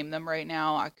me to name them right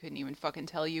now, I couldn't even fucking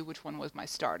tell you which one was my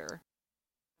starter.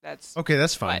 That's okay.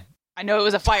 That's fine. I know it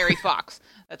was a fiery fox.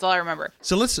 That's all I remember.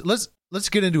 So let's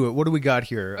get into it. What do we got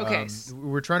here? Okay.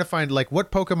 We're trying to find like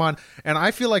what Pokemon, and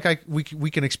I feel like we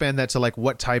can expand that to like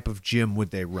what type of gym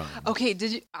would they run? Okay.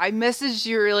 I messaged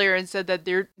you earlier and said that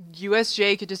their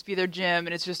USJ could just be their gym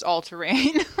and it's just all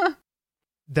terrain.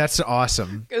 That's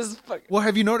awesome. Fuck. Well,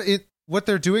 have you noticed what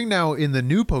they're doing now in the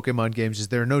new Pokemon games? Is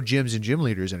there are no gyms and gym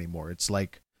leaders anymore? It's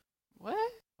like what?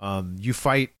 You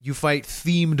fight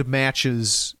themed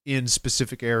matches in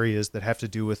specific areas that have to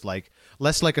do with like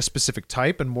less like a specific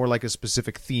type and more like a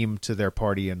specific theme to their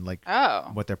party and like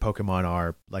what their Pokemon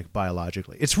are like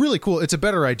biologically. It's really cool. It's a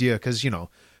better idea because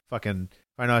fucking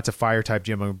if I know it's a fire type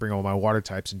gym, I'm gonna bring all my water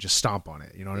types and just stomp on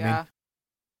it. You know what I mean?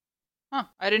 Huh.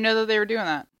 I didn't know that they were doing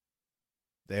that.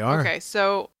 They are. Okay,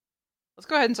 so let's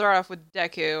go ahead and start off with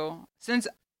Deku. Since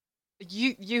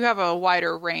you have a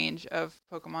wider range of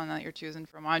Pokemon that you're choosing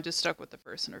from, I'm just stuck with the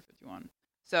first 151.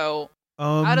 So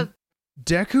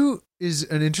Deku is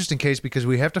an interesting case because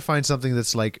we have to find something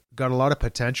that's like got a lot of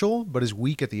potential but is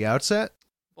weak at the outset.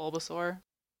 Bulbasaur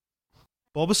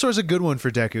Bulbasaur's a good one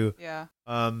for Deku. Yeah.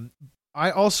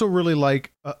 I also really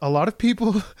like a lot of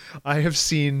people I have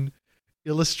seen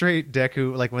illustrate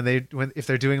Deku like if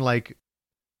they're doing like,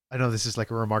 I know this is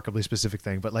like a remarkably specific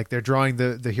thing, but like they're drawing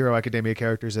the Hero Academia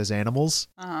characters as animals.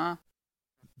 Uh-huh.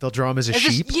 They'll draw them as a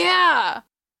sheep. Yeah.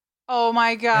 Oh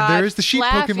my god. And there is the sheep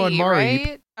Flaffy, Pokemon Mareep.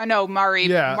 Right? Oh no, Mareep.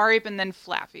 Yeah. Mareep and then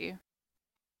Flaffy.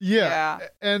 Yeah.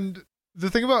 And the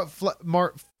thing about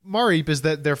Mareep is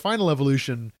that their final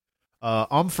evolution,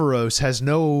 Ampharos, has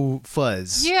no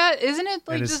fuzz. Yeah, isn't it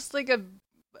like just like a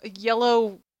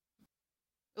yellow?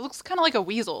 It looks kind of like a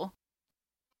weasel.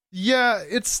 Yeah,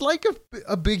 it's like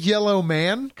a big yellow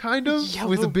man, kind of,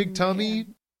 with a big tummy.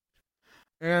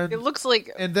 And it looks like.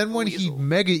 And then when he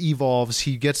mega evolves,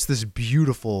 he gets this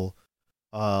beautiful,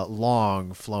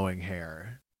 long flowing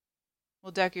hair.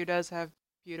 Well, Deku does have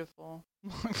beautiful.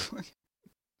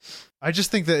 I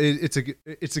just think that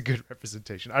it's a good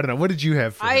representation. I don't know. What did you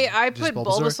have for him? I put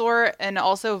Bulbasaur and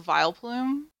also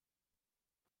Vileplume.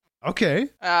 Okay.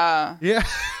 Yeah.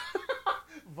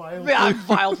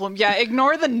 Vileplume. Yeah,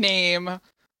 ignore the name.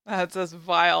 That says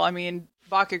Vile. I mean,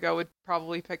 Bakugo would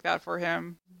probably pick that for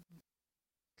him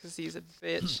because he's a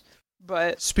bitch.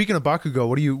 But speaking of Bakugo,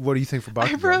 what do you think for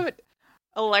Bakugo? I wrote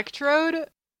Electrode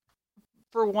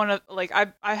for one of like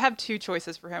I have two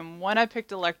choices for him. One, I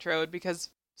picked Electrode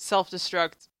because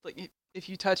self-destruct. Like if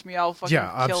you touch me, I'll fucking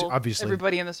kill obviously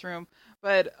everybody in this room.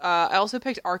 But I also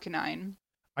picked Arcanine.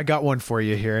 I got one for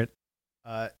you here.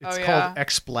 It's called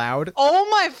Exploud. Oh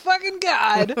my fucking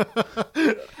god!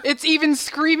 It's even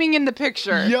screaming in the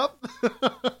picture. Yep.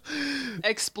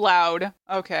 Explode.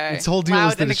 Okay. Its whole deal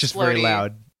is that it's just very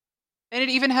loud. And it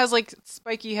even has like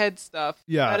spiky head stuff.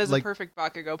 Yeah. That is like, a perfect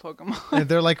Bakugo Pokemon. And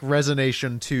they're like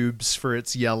resonation tubes for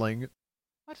its yelling.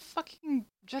 What fucking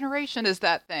generation is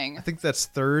that thing? I think that's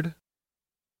third. I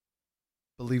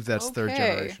believe that's third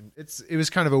generation. It was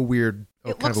kind of a weird.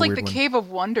 It looks like the Cave of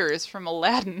Wonders from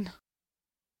Aladdin.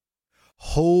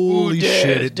 Holy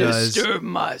shit, it does. Disturb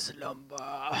my slumber.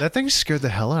 That thing scared the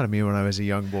hell out of me when I was a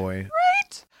young boy.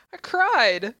 Right? I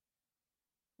cried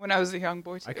when I was a young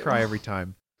boy too. I cry every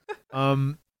time.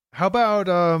 How about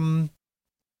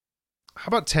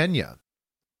Tenya?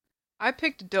 I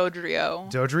picked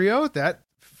Dodrio. Dodrio? That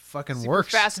fucking Super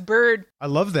works. fast bird. I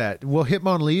love that. Well,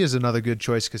 Hitmonlee is another good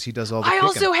choice because he does all the I kicking.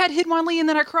 also had Hitmonlee and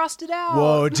then I crossed it out.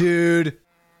 Whoa, dude.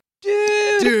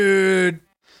 Dude.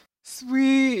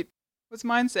 Sweet. What's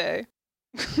mine say?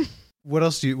 What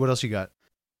else you got?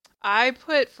 I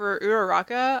put for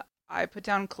Uraraka, I put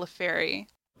down Clefairy.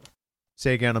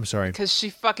 Say again, I'm sorry. Because she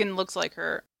fucking looks like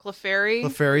her. Clefairy.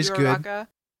 Clefairy's good.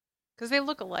 Because they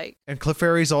look alike. And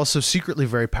Clefairy's also secretly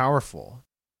very powerful.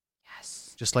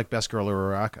 Yes. Just like Best Girl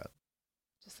Uraraka.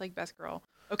 Just like Best Girl.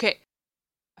 Okay.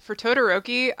 For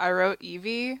Todoroki, I wrote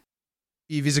Eevee.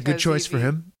 Eevee's a good choice for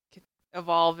him. Could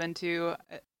evolve into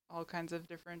all kinds of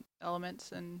different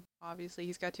elements, and obviously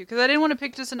he's got to. Because I didn't want to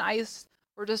pick just an ice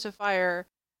or just a fire,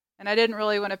 and I didn't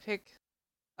really want to pick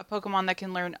a Pokemon that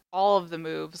can learn all of the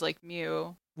moves like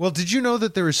Mew. Well, did you know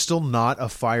that there is still not a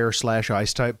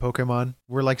fire/ice type Pokemon?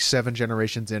 We're like 7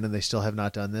 generations in and they still have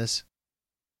not done this.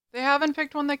 They haven't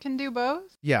picked one that can do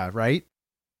both? Yeah, right?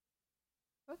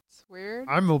 That's weird.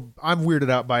 I'm weirded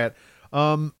out by it.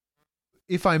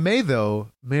 If I may, though,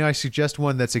 may I suggest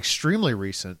one that's extremely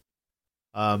recent?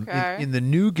 Okay. In the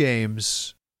new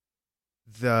games,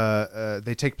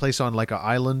 they take place on like an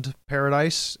island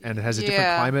paradise, and it has a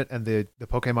different climate, and the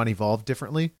Pokemon evolve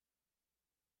differently.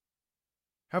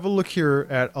 Have a look here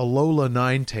at Alola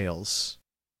Ninetales.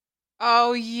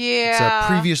 Oh, yeah. It's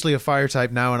previously a fire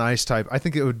type, now an ice type. I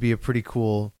think it would be a pretty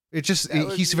cool...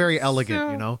 he's very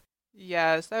elegant, you know?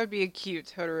 Yes, that would be a cute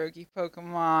Todoroki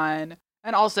Pokemon.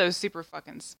 And also super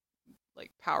fucking,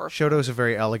 like, powerful. Shoto's a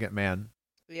very elegant man.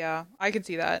 Yeah, I could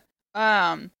see that.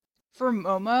 For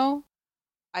Momo,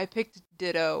 I picked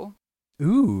Ditto.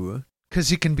 Ooh, because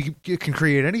he can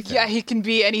create anything. Yeah, he can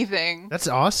be anything. That's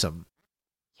awesome.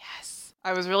 Yes,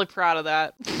 I was really proud of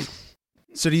that.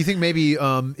 So do you think maybe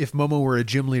if Momo were a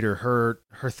gym leader,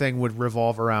 her thing would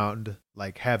revolve around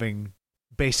like having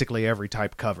basically every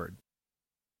type covered?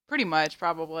 Pretty much,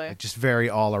 probably. Like, just very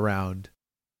all around.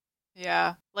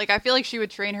 Yeah, like I feel like she would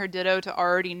train her Ditto to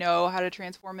already know how to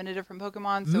transform into different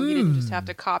Pokemon, so he didn't just have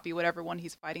to copy whatever one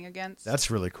he's fighting against. That's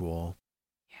really cool.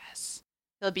 Yes,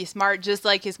 he'll be smart just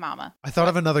like his mama. I thought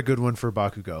of another good one for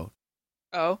Bakugo.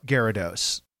 Oh,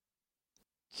 Gyarados.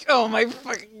 Oh my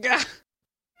fucking god.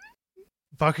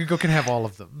 Bakugo can have all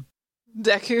of them.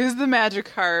 Deku's the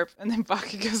Magikarp, and then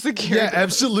Bakugo's the Gyarados. Yeah,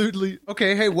 absolutely.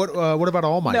 Okay, hey, what about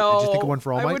All Might? No, did you think of one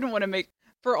for All Might? I wouldn't want to make...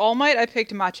 For All Might, I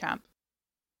picked Machamp.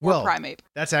 Or Primeape.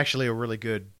 That's actually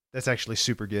that's actually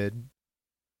super good.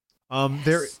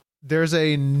 Yes. There's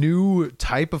a new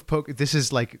type of this has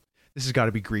got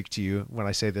to be Greek to you when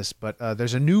I say this, but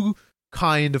there's a new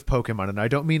kind of Pokemon, and I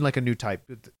don't mean like a new type,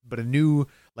 but a new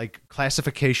like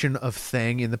classification of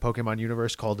thing in the Pokemon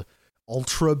universe called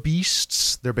Ultra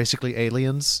Beasts. They're basically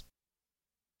aliens.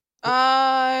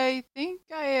 I think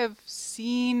I have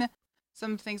seen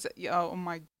some things that... Oh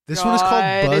my god. This one is called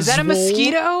Buzzwole. Is that a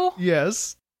mosquito?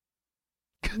 Yes.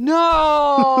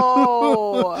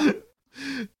 No!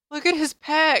 Look at his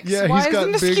pecs. Yeah, Why does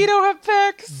the mosquito have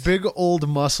pecs? Big old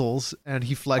muscles, and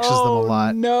he flexes them a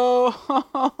lot. No.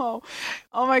 Oh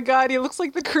my god, he looks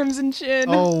like the Crimson Chin.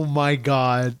 Oh my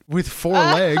god. With 4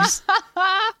 legs.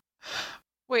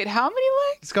 Wait, how many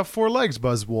legs? It's got 4 legs,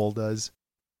 Buzzwole does.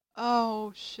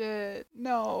 Oh shit.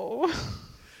 No.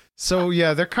 So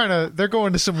yeah, they're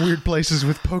going to some weird places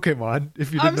with Pokemon,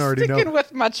 if you didn't already know. I'm sticking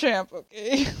with Machamp,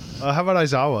 okay? How about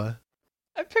Aizawa?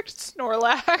 I picked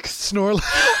Snorlax. Snorlax.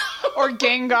 Or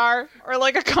Gengar, or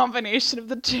like a combination of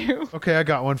the two. Okay, I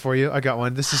got one for you.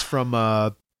 This is from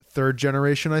 3rd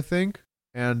generation, I think.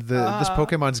 And this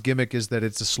Pokemon's gimmick is that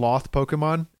it's a sloth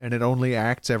Pokemon, and it only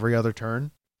acts every other turn.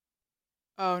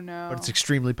 Oh no. But it's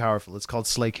extremely powerful. It's called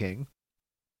Slaking.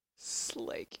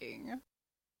 Slaking.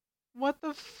 What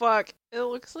the fuck? It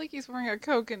looks like he's wearing a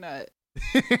coconut.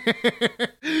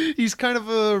 He's kind of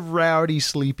a rowdy,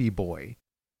 sleepy boy.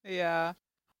 Yeah.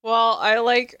 Well, I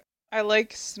like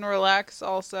Snorlax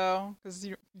also, because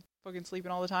you're fucking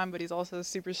sleeping all the time, but he's also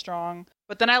super strong.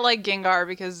 But then I like Gengar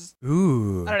because I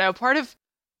don't know, part of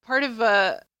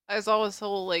Aizawa's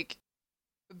whole like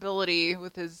ability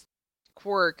with his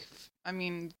quirk. I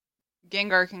mean,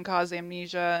 Gengar can cause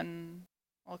amnesia and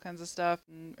all kinds of stuff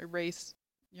and erase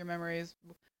your memories.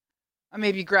 I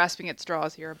may be grasping at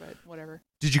straws here, but whatever.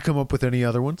 Did you come up with any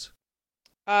other ones?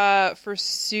 For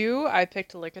Sue, I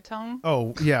picked Lickitung.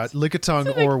 Oh yeah,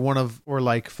 Lickitung, or one of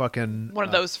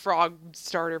those frog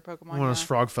starter Pokemon. One of those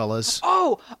frog fellas.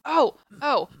 Oh,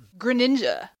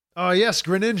 Greninja. Oh yes,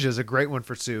 Greninja is a great one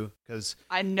for Sue because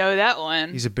I know that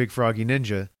one. He's a big froggy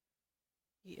ninja.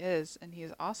 He is, and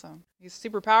he's awesome. He's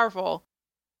super powerful.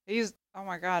 Oh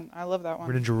my god, I love that one.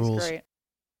 Greninja rules. Great.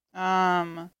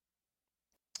 Let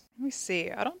me see.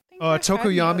 I don't think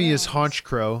Tokoyami is Haunch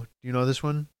Crow. Do you know this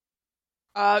one?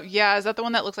 Yeah, is that the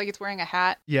one that looks like it's wearing a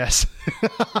hat? Yes.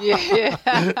 Yeah.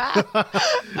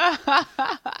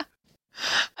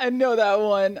 I know that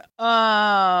one.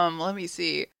 Let me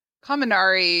see.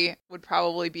 Kaminari would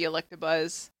probably be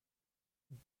Electabuzz.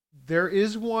 There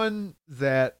is one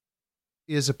that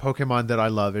is a Pokemon that I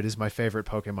love. It is my favorite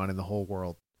Pokemon in the whole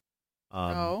world.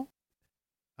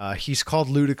 He's called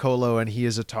Ludicolo, and he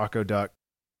is a taco duck.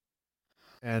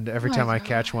 And every time I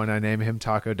catch one, I name him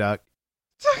Taco Duck.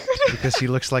 Because he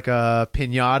looks like a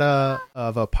piñata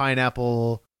of a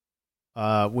pineapple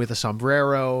with a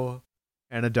sombrero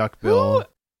and a duck bill.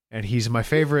 And he's my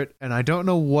favorite. And I don't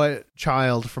know what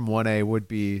child from 1A would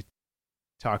be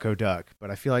Taco Duck, but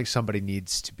I feel like somebody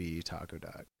needs to be Taco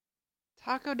Duck.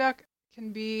 Taco Duck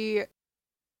can be...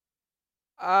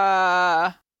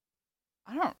 I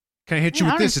don't... Can I hit you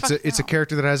with this? It's a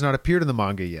character that has not appeared in the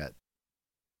manga yet.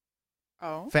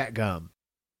 Oh? Fat Gum.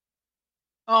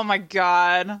 Oh my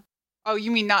god. Oh, you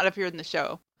mean not appeared in the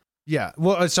show? Yeah.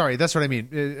 Well, sorry, that's what I mean.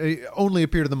 It only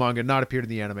appeared in the manga, not appeared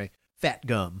in the anime. Fat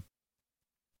Gum.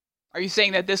 Are you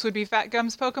saying that this would be Fat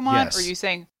Gum's Pokemon? Yes. Or are you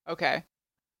saying, okay.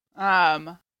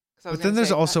 But then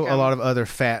there's also a lot of other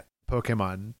fat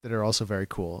Pokemon that are also very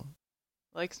cool.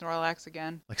 Like Snorlax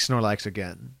again. Like Snorlax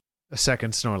again. A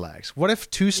second Snorlax. What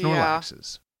if 2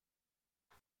 Snorlaxes?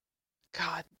 Yeah.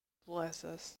 God bless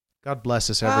us. God bless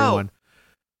us, everyone.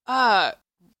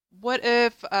 What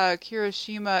if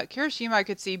Kirishima I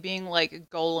could see being like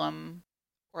Golem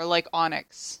or like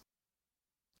Onyx.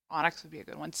 Onyx would be a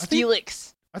good one.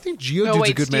 Steelix. I think Geodude's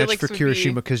a good match for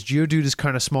Kirishima because Geodude is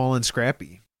kind of small and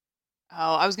scrappy.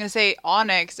 Oh, I was going to say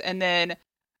Onyx and then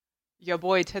your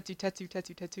boy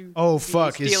Tetsu. Oh,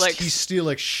 fuck. He's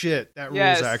Steelix. Shit. That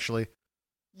rules, actually.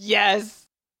 Yes.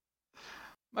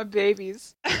 My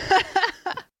babies.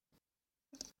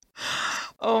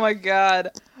 Oh my god.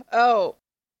 Oh.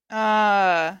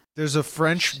 There's a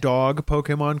French dog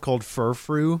Pokemon called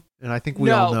Furfrou, and I think we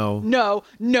all know.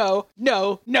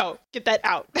 No. Get that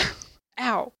out.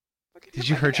 Ow. Did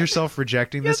you hurt yourself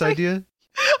rejecting this idea?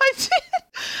 I did.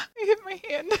 I hit my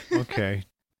hand. Okay.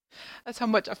 That's how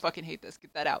much I fucking hate this.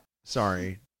 Get that out.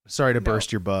 Sorry to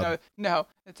burst your bub. No,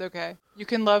 it's okay. You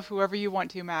can love whoever you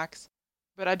want to, Max,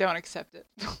 but I don't accept it.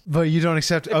 But you don't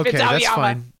accept it? Okay, that's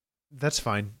fine. That's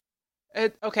fine.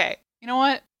 Okay. You know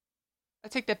what? I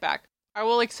take that back. I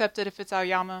will accept it if it's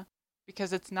Aoyama,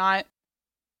 because it's not...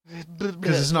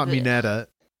 Because it's not Mineta.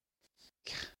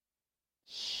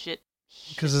 Shit.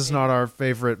 Because it's not our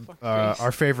favorite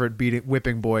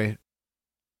whipping boy,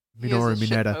 Minoru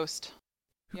Mineta.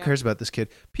 Who cares about this kid?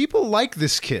 People like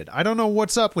this kid. I don't know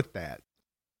what's up with that.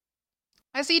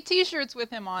 I see t-shirts with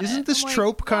him on it. Isn't this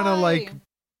trope kind of like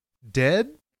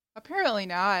dead? Apparently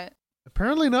not.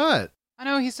 Apparently not. I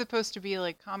know he's supposed to be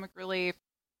like comic relief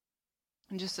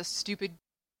and just a stupid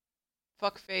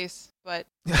fuckface, but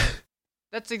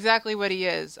that's exactly what he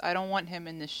is. I don't want him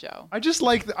in this show. I just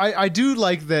like I do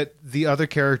like that the other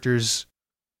characters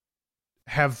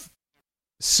have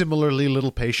similarly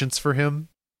little patience for him.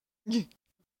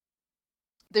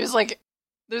 There's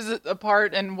a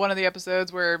part in one of the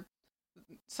episodes where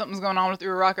something's going on with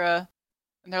Uraraka,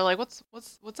 and they're like, "What's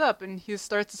up?" And he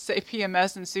starts to say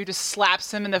PMS, and Sue just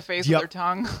slaps him in the face with her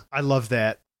tongue. I love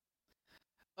that.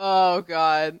 Oh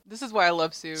god, this is why I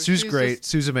love Sue. Sue's great.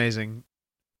 Sue's amazing.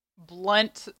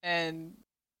 Blunt and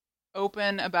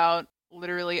open about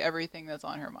literally everything that's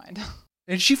on her mind.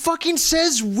 And she fucking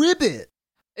says ribbit.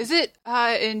 Is it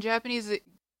in Japanese?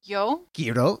 Yo?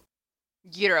 Giro.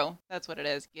 Giro. That's what it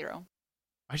is. Giro.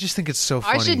 I just think it's so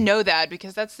funny. I should know that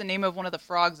because that's the name of one of the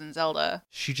frogs in Zelda.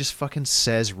 She just fucking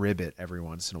says ribbit every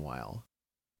once in a while.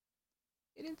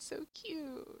 It is so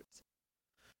cute.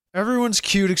 Everyone's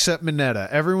cute except Mineta.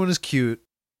 Everyone is cute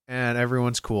and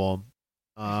everyone's cool.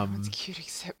 Everyone's cute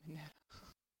except Mineta.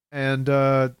 And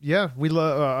I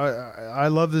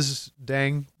love this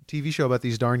dang TV show about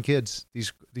these darn kids.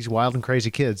 These wild and crazy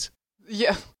kids.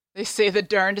 Yeah. They say the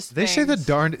darndest things.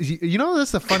 You know,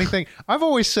 that's the funny thing. I've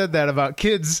always said that about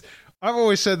kids. I've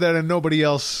always said that and nobody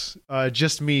else,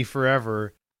 just me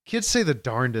forever. Kids say the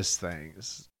darndest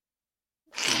things.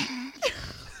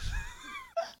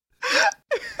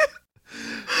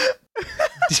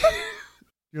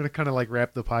 You want to kind of like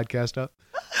wrap the podcast up?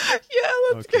 Yeah,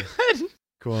 that's good.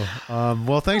 Cool.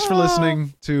 Well, thanks for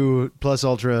listening to Plus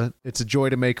Ultra. It's a joy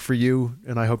to make for you,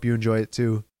 and I hope you enjoy it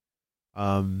too.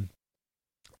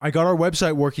 I got our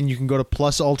website working. You can go to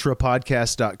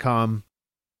plusultrapodcast.com,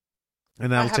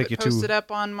 and that'll take you to... I have it posted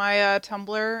up on my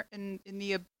Tumblr in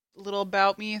the little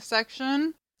About Me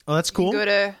section. Oh, that's cool. You can go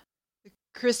to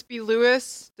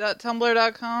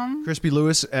crispylewis.tumblr.com. Crispy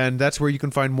Lewis, and that's where you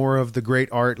can find more of the great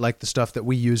art, like the stuff that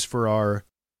we use for our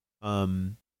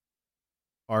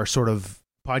sort of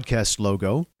podcast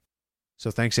logo.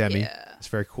 So thanks, Emmy. Yeah. It's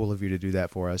very cool of you to do that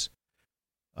for us.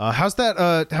 How's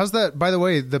that? By the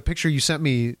way, the picture you sent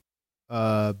me,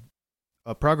 a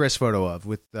progress photo of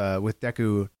with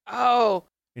Deku. Oh,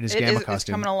 in his Gamma costume. It's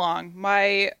coming along.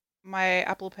 My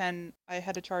Apple Pen, I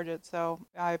had to charge it, so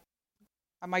I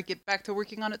might get back to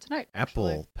working on it tonight.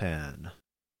 Apple Pen.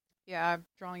 Yeah, I'm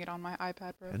drawing it on my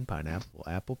iPad, bro. Pen pineapple,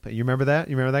 Apple Pen. You remember that?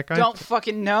 You remember that guy? Don't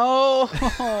fucking know.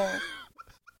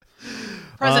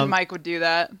 President Mike would do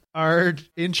that. Our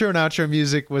intro and outro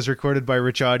music was recorded by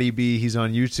Rich Audie B. He's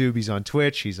on YouTube. He's on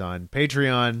Twitch. He's on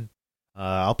Patreon.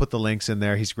 I'll put the links in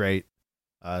there. He's great.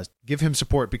 Give him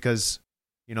support because,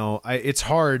 it's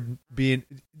hard being...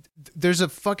 There's a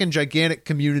fucking gigantic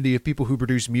community of people who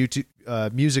produce music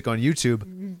on YouTube,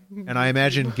 and I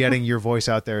imagine getting your voice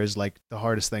out there is like the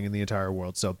hardest thing in the entire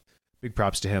world. So big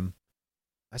props to him.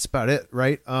 That's about it,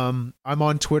 right? I'm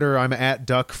on Twitter. I'm at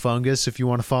Duck Fungus if you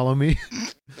want to follow me.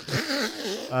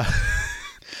 All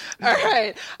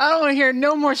right. I don't want to hear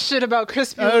no more shit about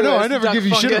Crispy Lewis. No, I never give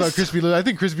you Fungus. shit about Crispy Lewis. I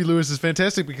think Crispy Lewis is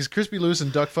fantastic because Crispy Lewis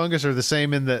and Duck Fungus are the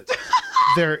same in that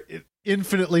they're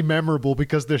infinitely memorable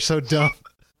because they're so dumb.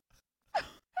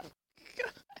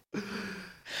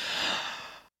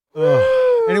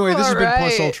 Anyway, this has been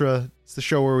Plus Ultra. It's the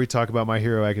show where we talk about My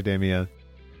Hero Academia.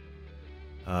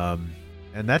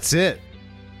 And that's it.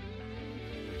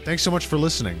 Thanks so much for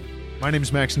listening. My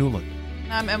name's Max Newland.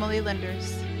 I'm Emily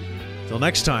Linders. Till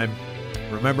next time,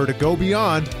 remember to go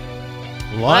beyond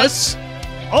Plus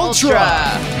Ultra.